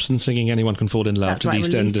Anita Dobson singing Anyone Can Fall in Love to the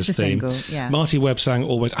EastEnders theme. Yeah. Marty Webb sang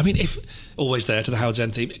Always. I mean, if Always There to the Howard's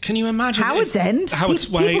End theme. Can you imagine? Howard's End? Howard's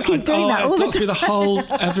Way. People keep doing that all the time. I got through the whole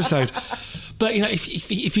episode. But,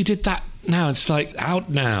 if you did that now, it's like, out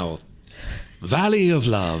now. Valley of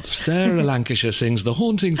Love. Sarah Lancashire sings the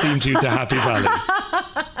haunting theme tune to Happy Valley.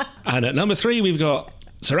 And at number 3, we've got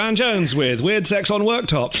Saran Jones with Weird Sex on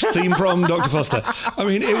Worktops, theme from Dr. Foster. I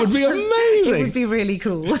mean, it would be amazing. It would be really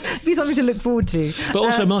cool. It'd be something to look forward to. But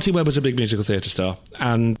also, Marty Webb was a big musical theatre star,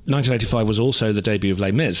 and 1985 was also the debut of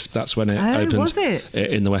Les Mis. That's when it opened. Was it?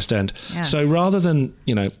 In the West End. Yeah. So rather than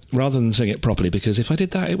sing it properly, because if I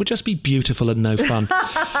did that, it would just be beautiful and no fun.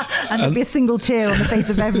 And there'd be a single tear on the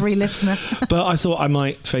face of every listener. But I thought I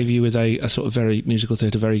might favour you with a sort of very musical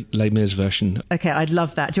theatre, very Les Mis version. Okay, I'd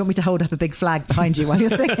love that. Do you want me to hold up a big flag behind you while you're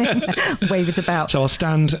singing? Wave it about. So I'll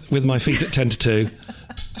stand with my feet at 10 to 2,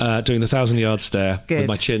 doing the 1,000-yard stare. Good. With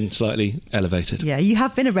my chin slightly elevated. Yeah, you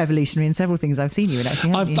have been a revolutionary in several things I've seen you in,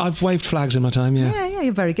 actually, haven't you? I've waved flags in my time, yeah. Yeah,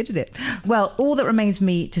 you're very good at it. Well, all that remains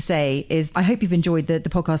me to say is I hope you've enjoyed the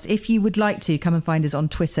podcast. If you would like to, come and find us on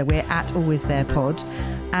Twitter. We're at AlwaysTherePod.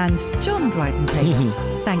 And John Dryden Taylor,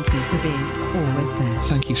 thank you for being always there.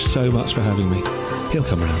 Thank you so much for having me. He'll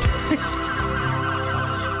come round.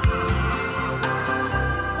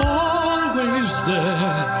 Always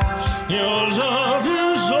there, your love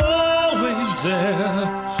is always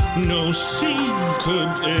there. No sea could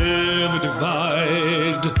ever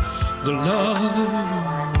divide the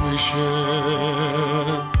love we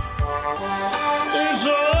share. It's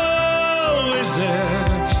always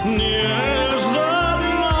there, near as the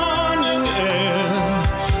morning air.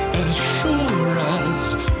 As sure as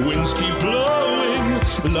winds keep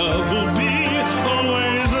blowing, love will be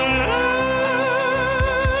always there.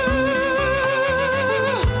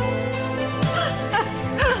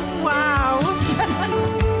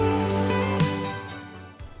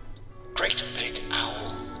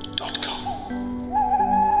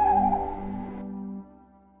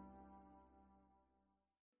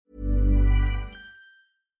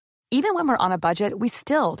 Even when we're on a budget, we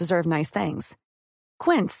still deserve nice things.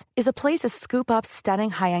 Quince is a place to scoop up stunning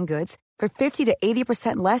high-end goods for 50 to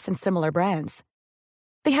 80% less than similar brands.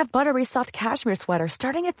 They have buttery soft cashmere sweaters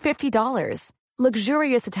starting at $50,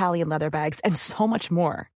 luxurious Italian leather bags, and so much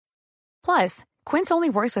more. Plus, Quince only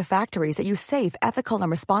works with factories that use safe, ethical, and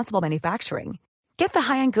responsible manufacturing. Get the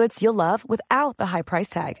high-end goods you'll love without the high price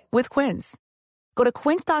tag with Quince. Go to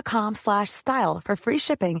quince.com/style for free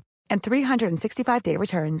shipping and 365-day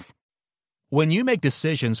returns. When you make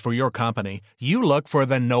decisions for your company, you look for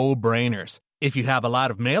the no-brainers. If you have a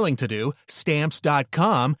lot of mailing to do,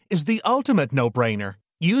 Stamps.com is the ultimate no-brainer.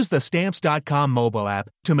 Use the Stamps.com mobile app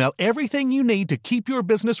to mail everything you need to keep your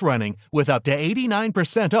business running with up to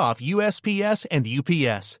 89% off USPS and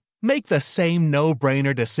UPS. Make the same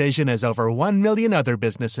no-brainer decision as over 1 million other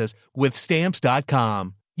businesses with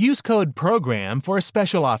Stamps.com. Use code PROGRAM for a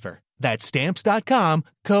special offer. That's Stamps.com,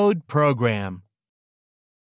 code PROGRAM.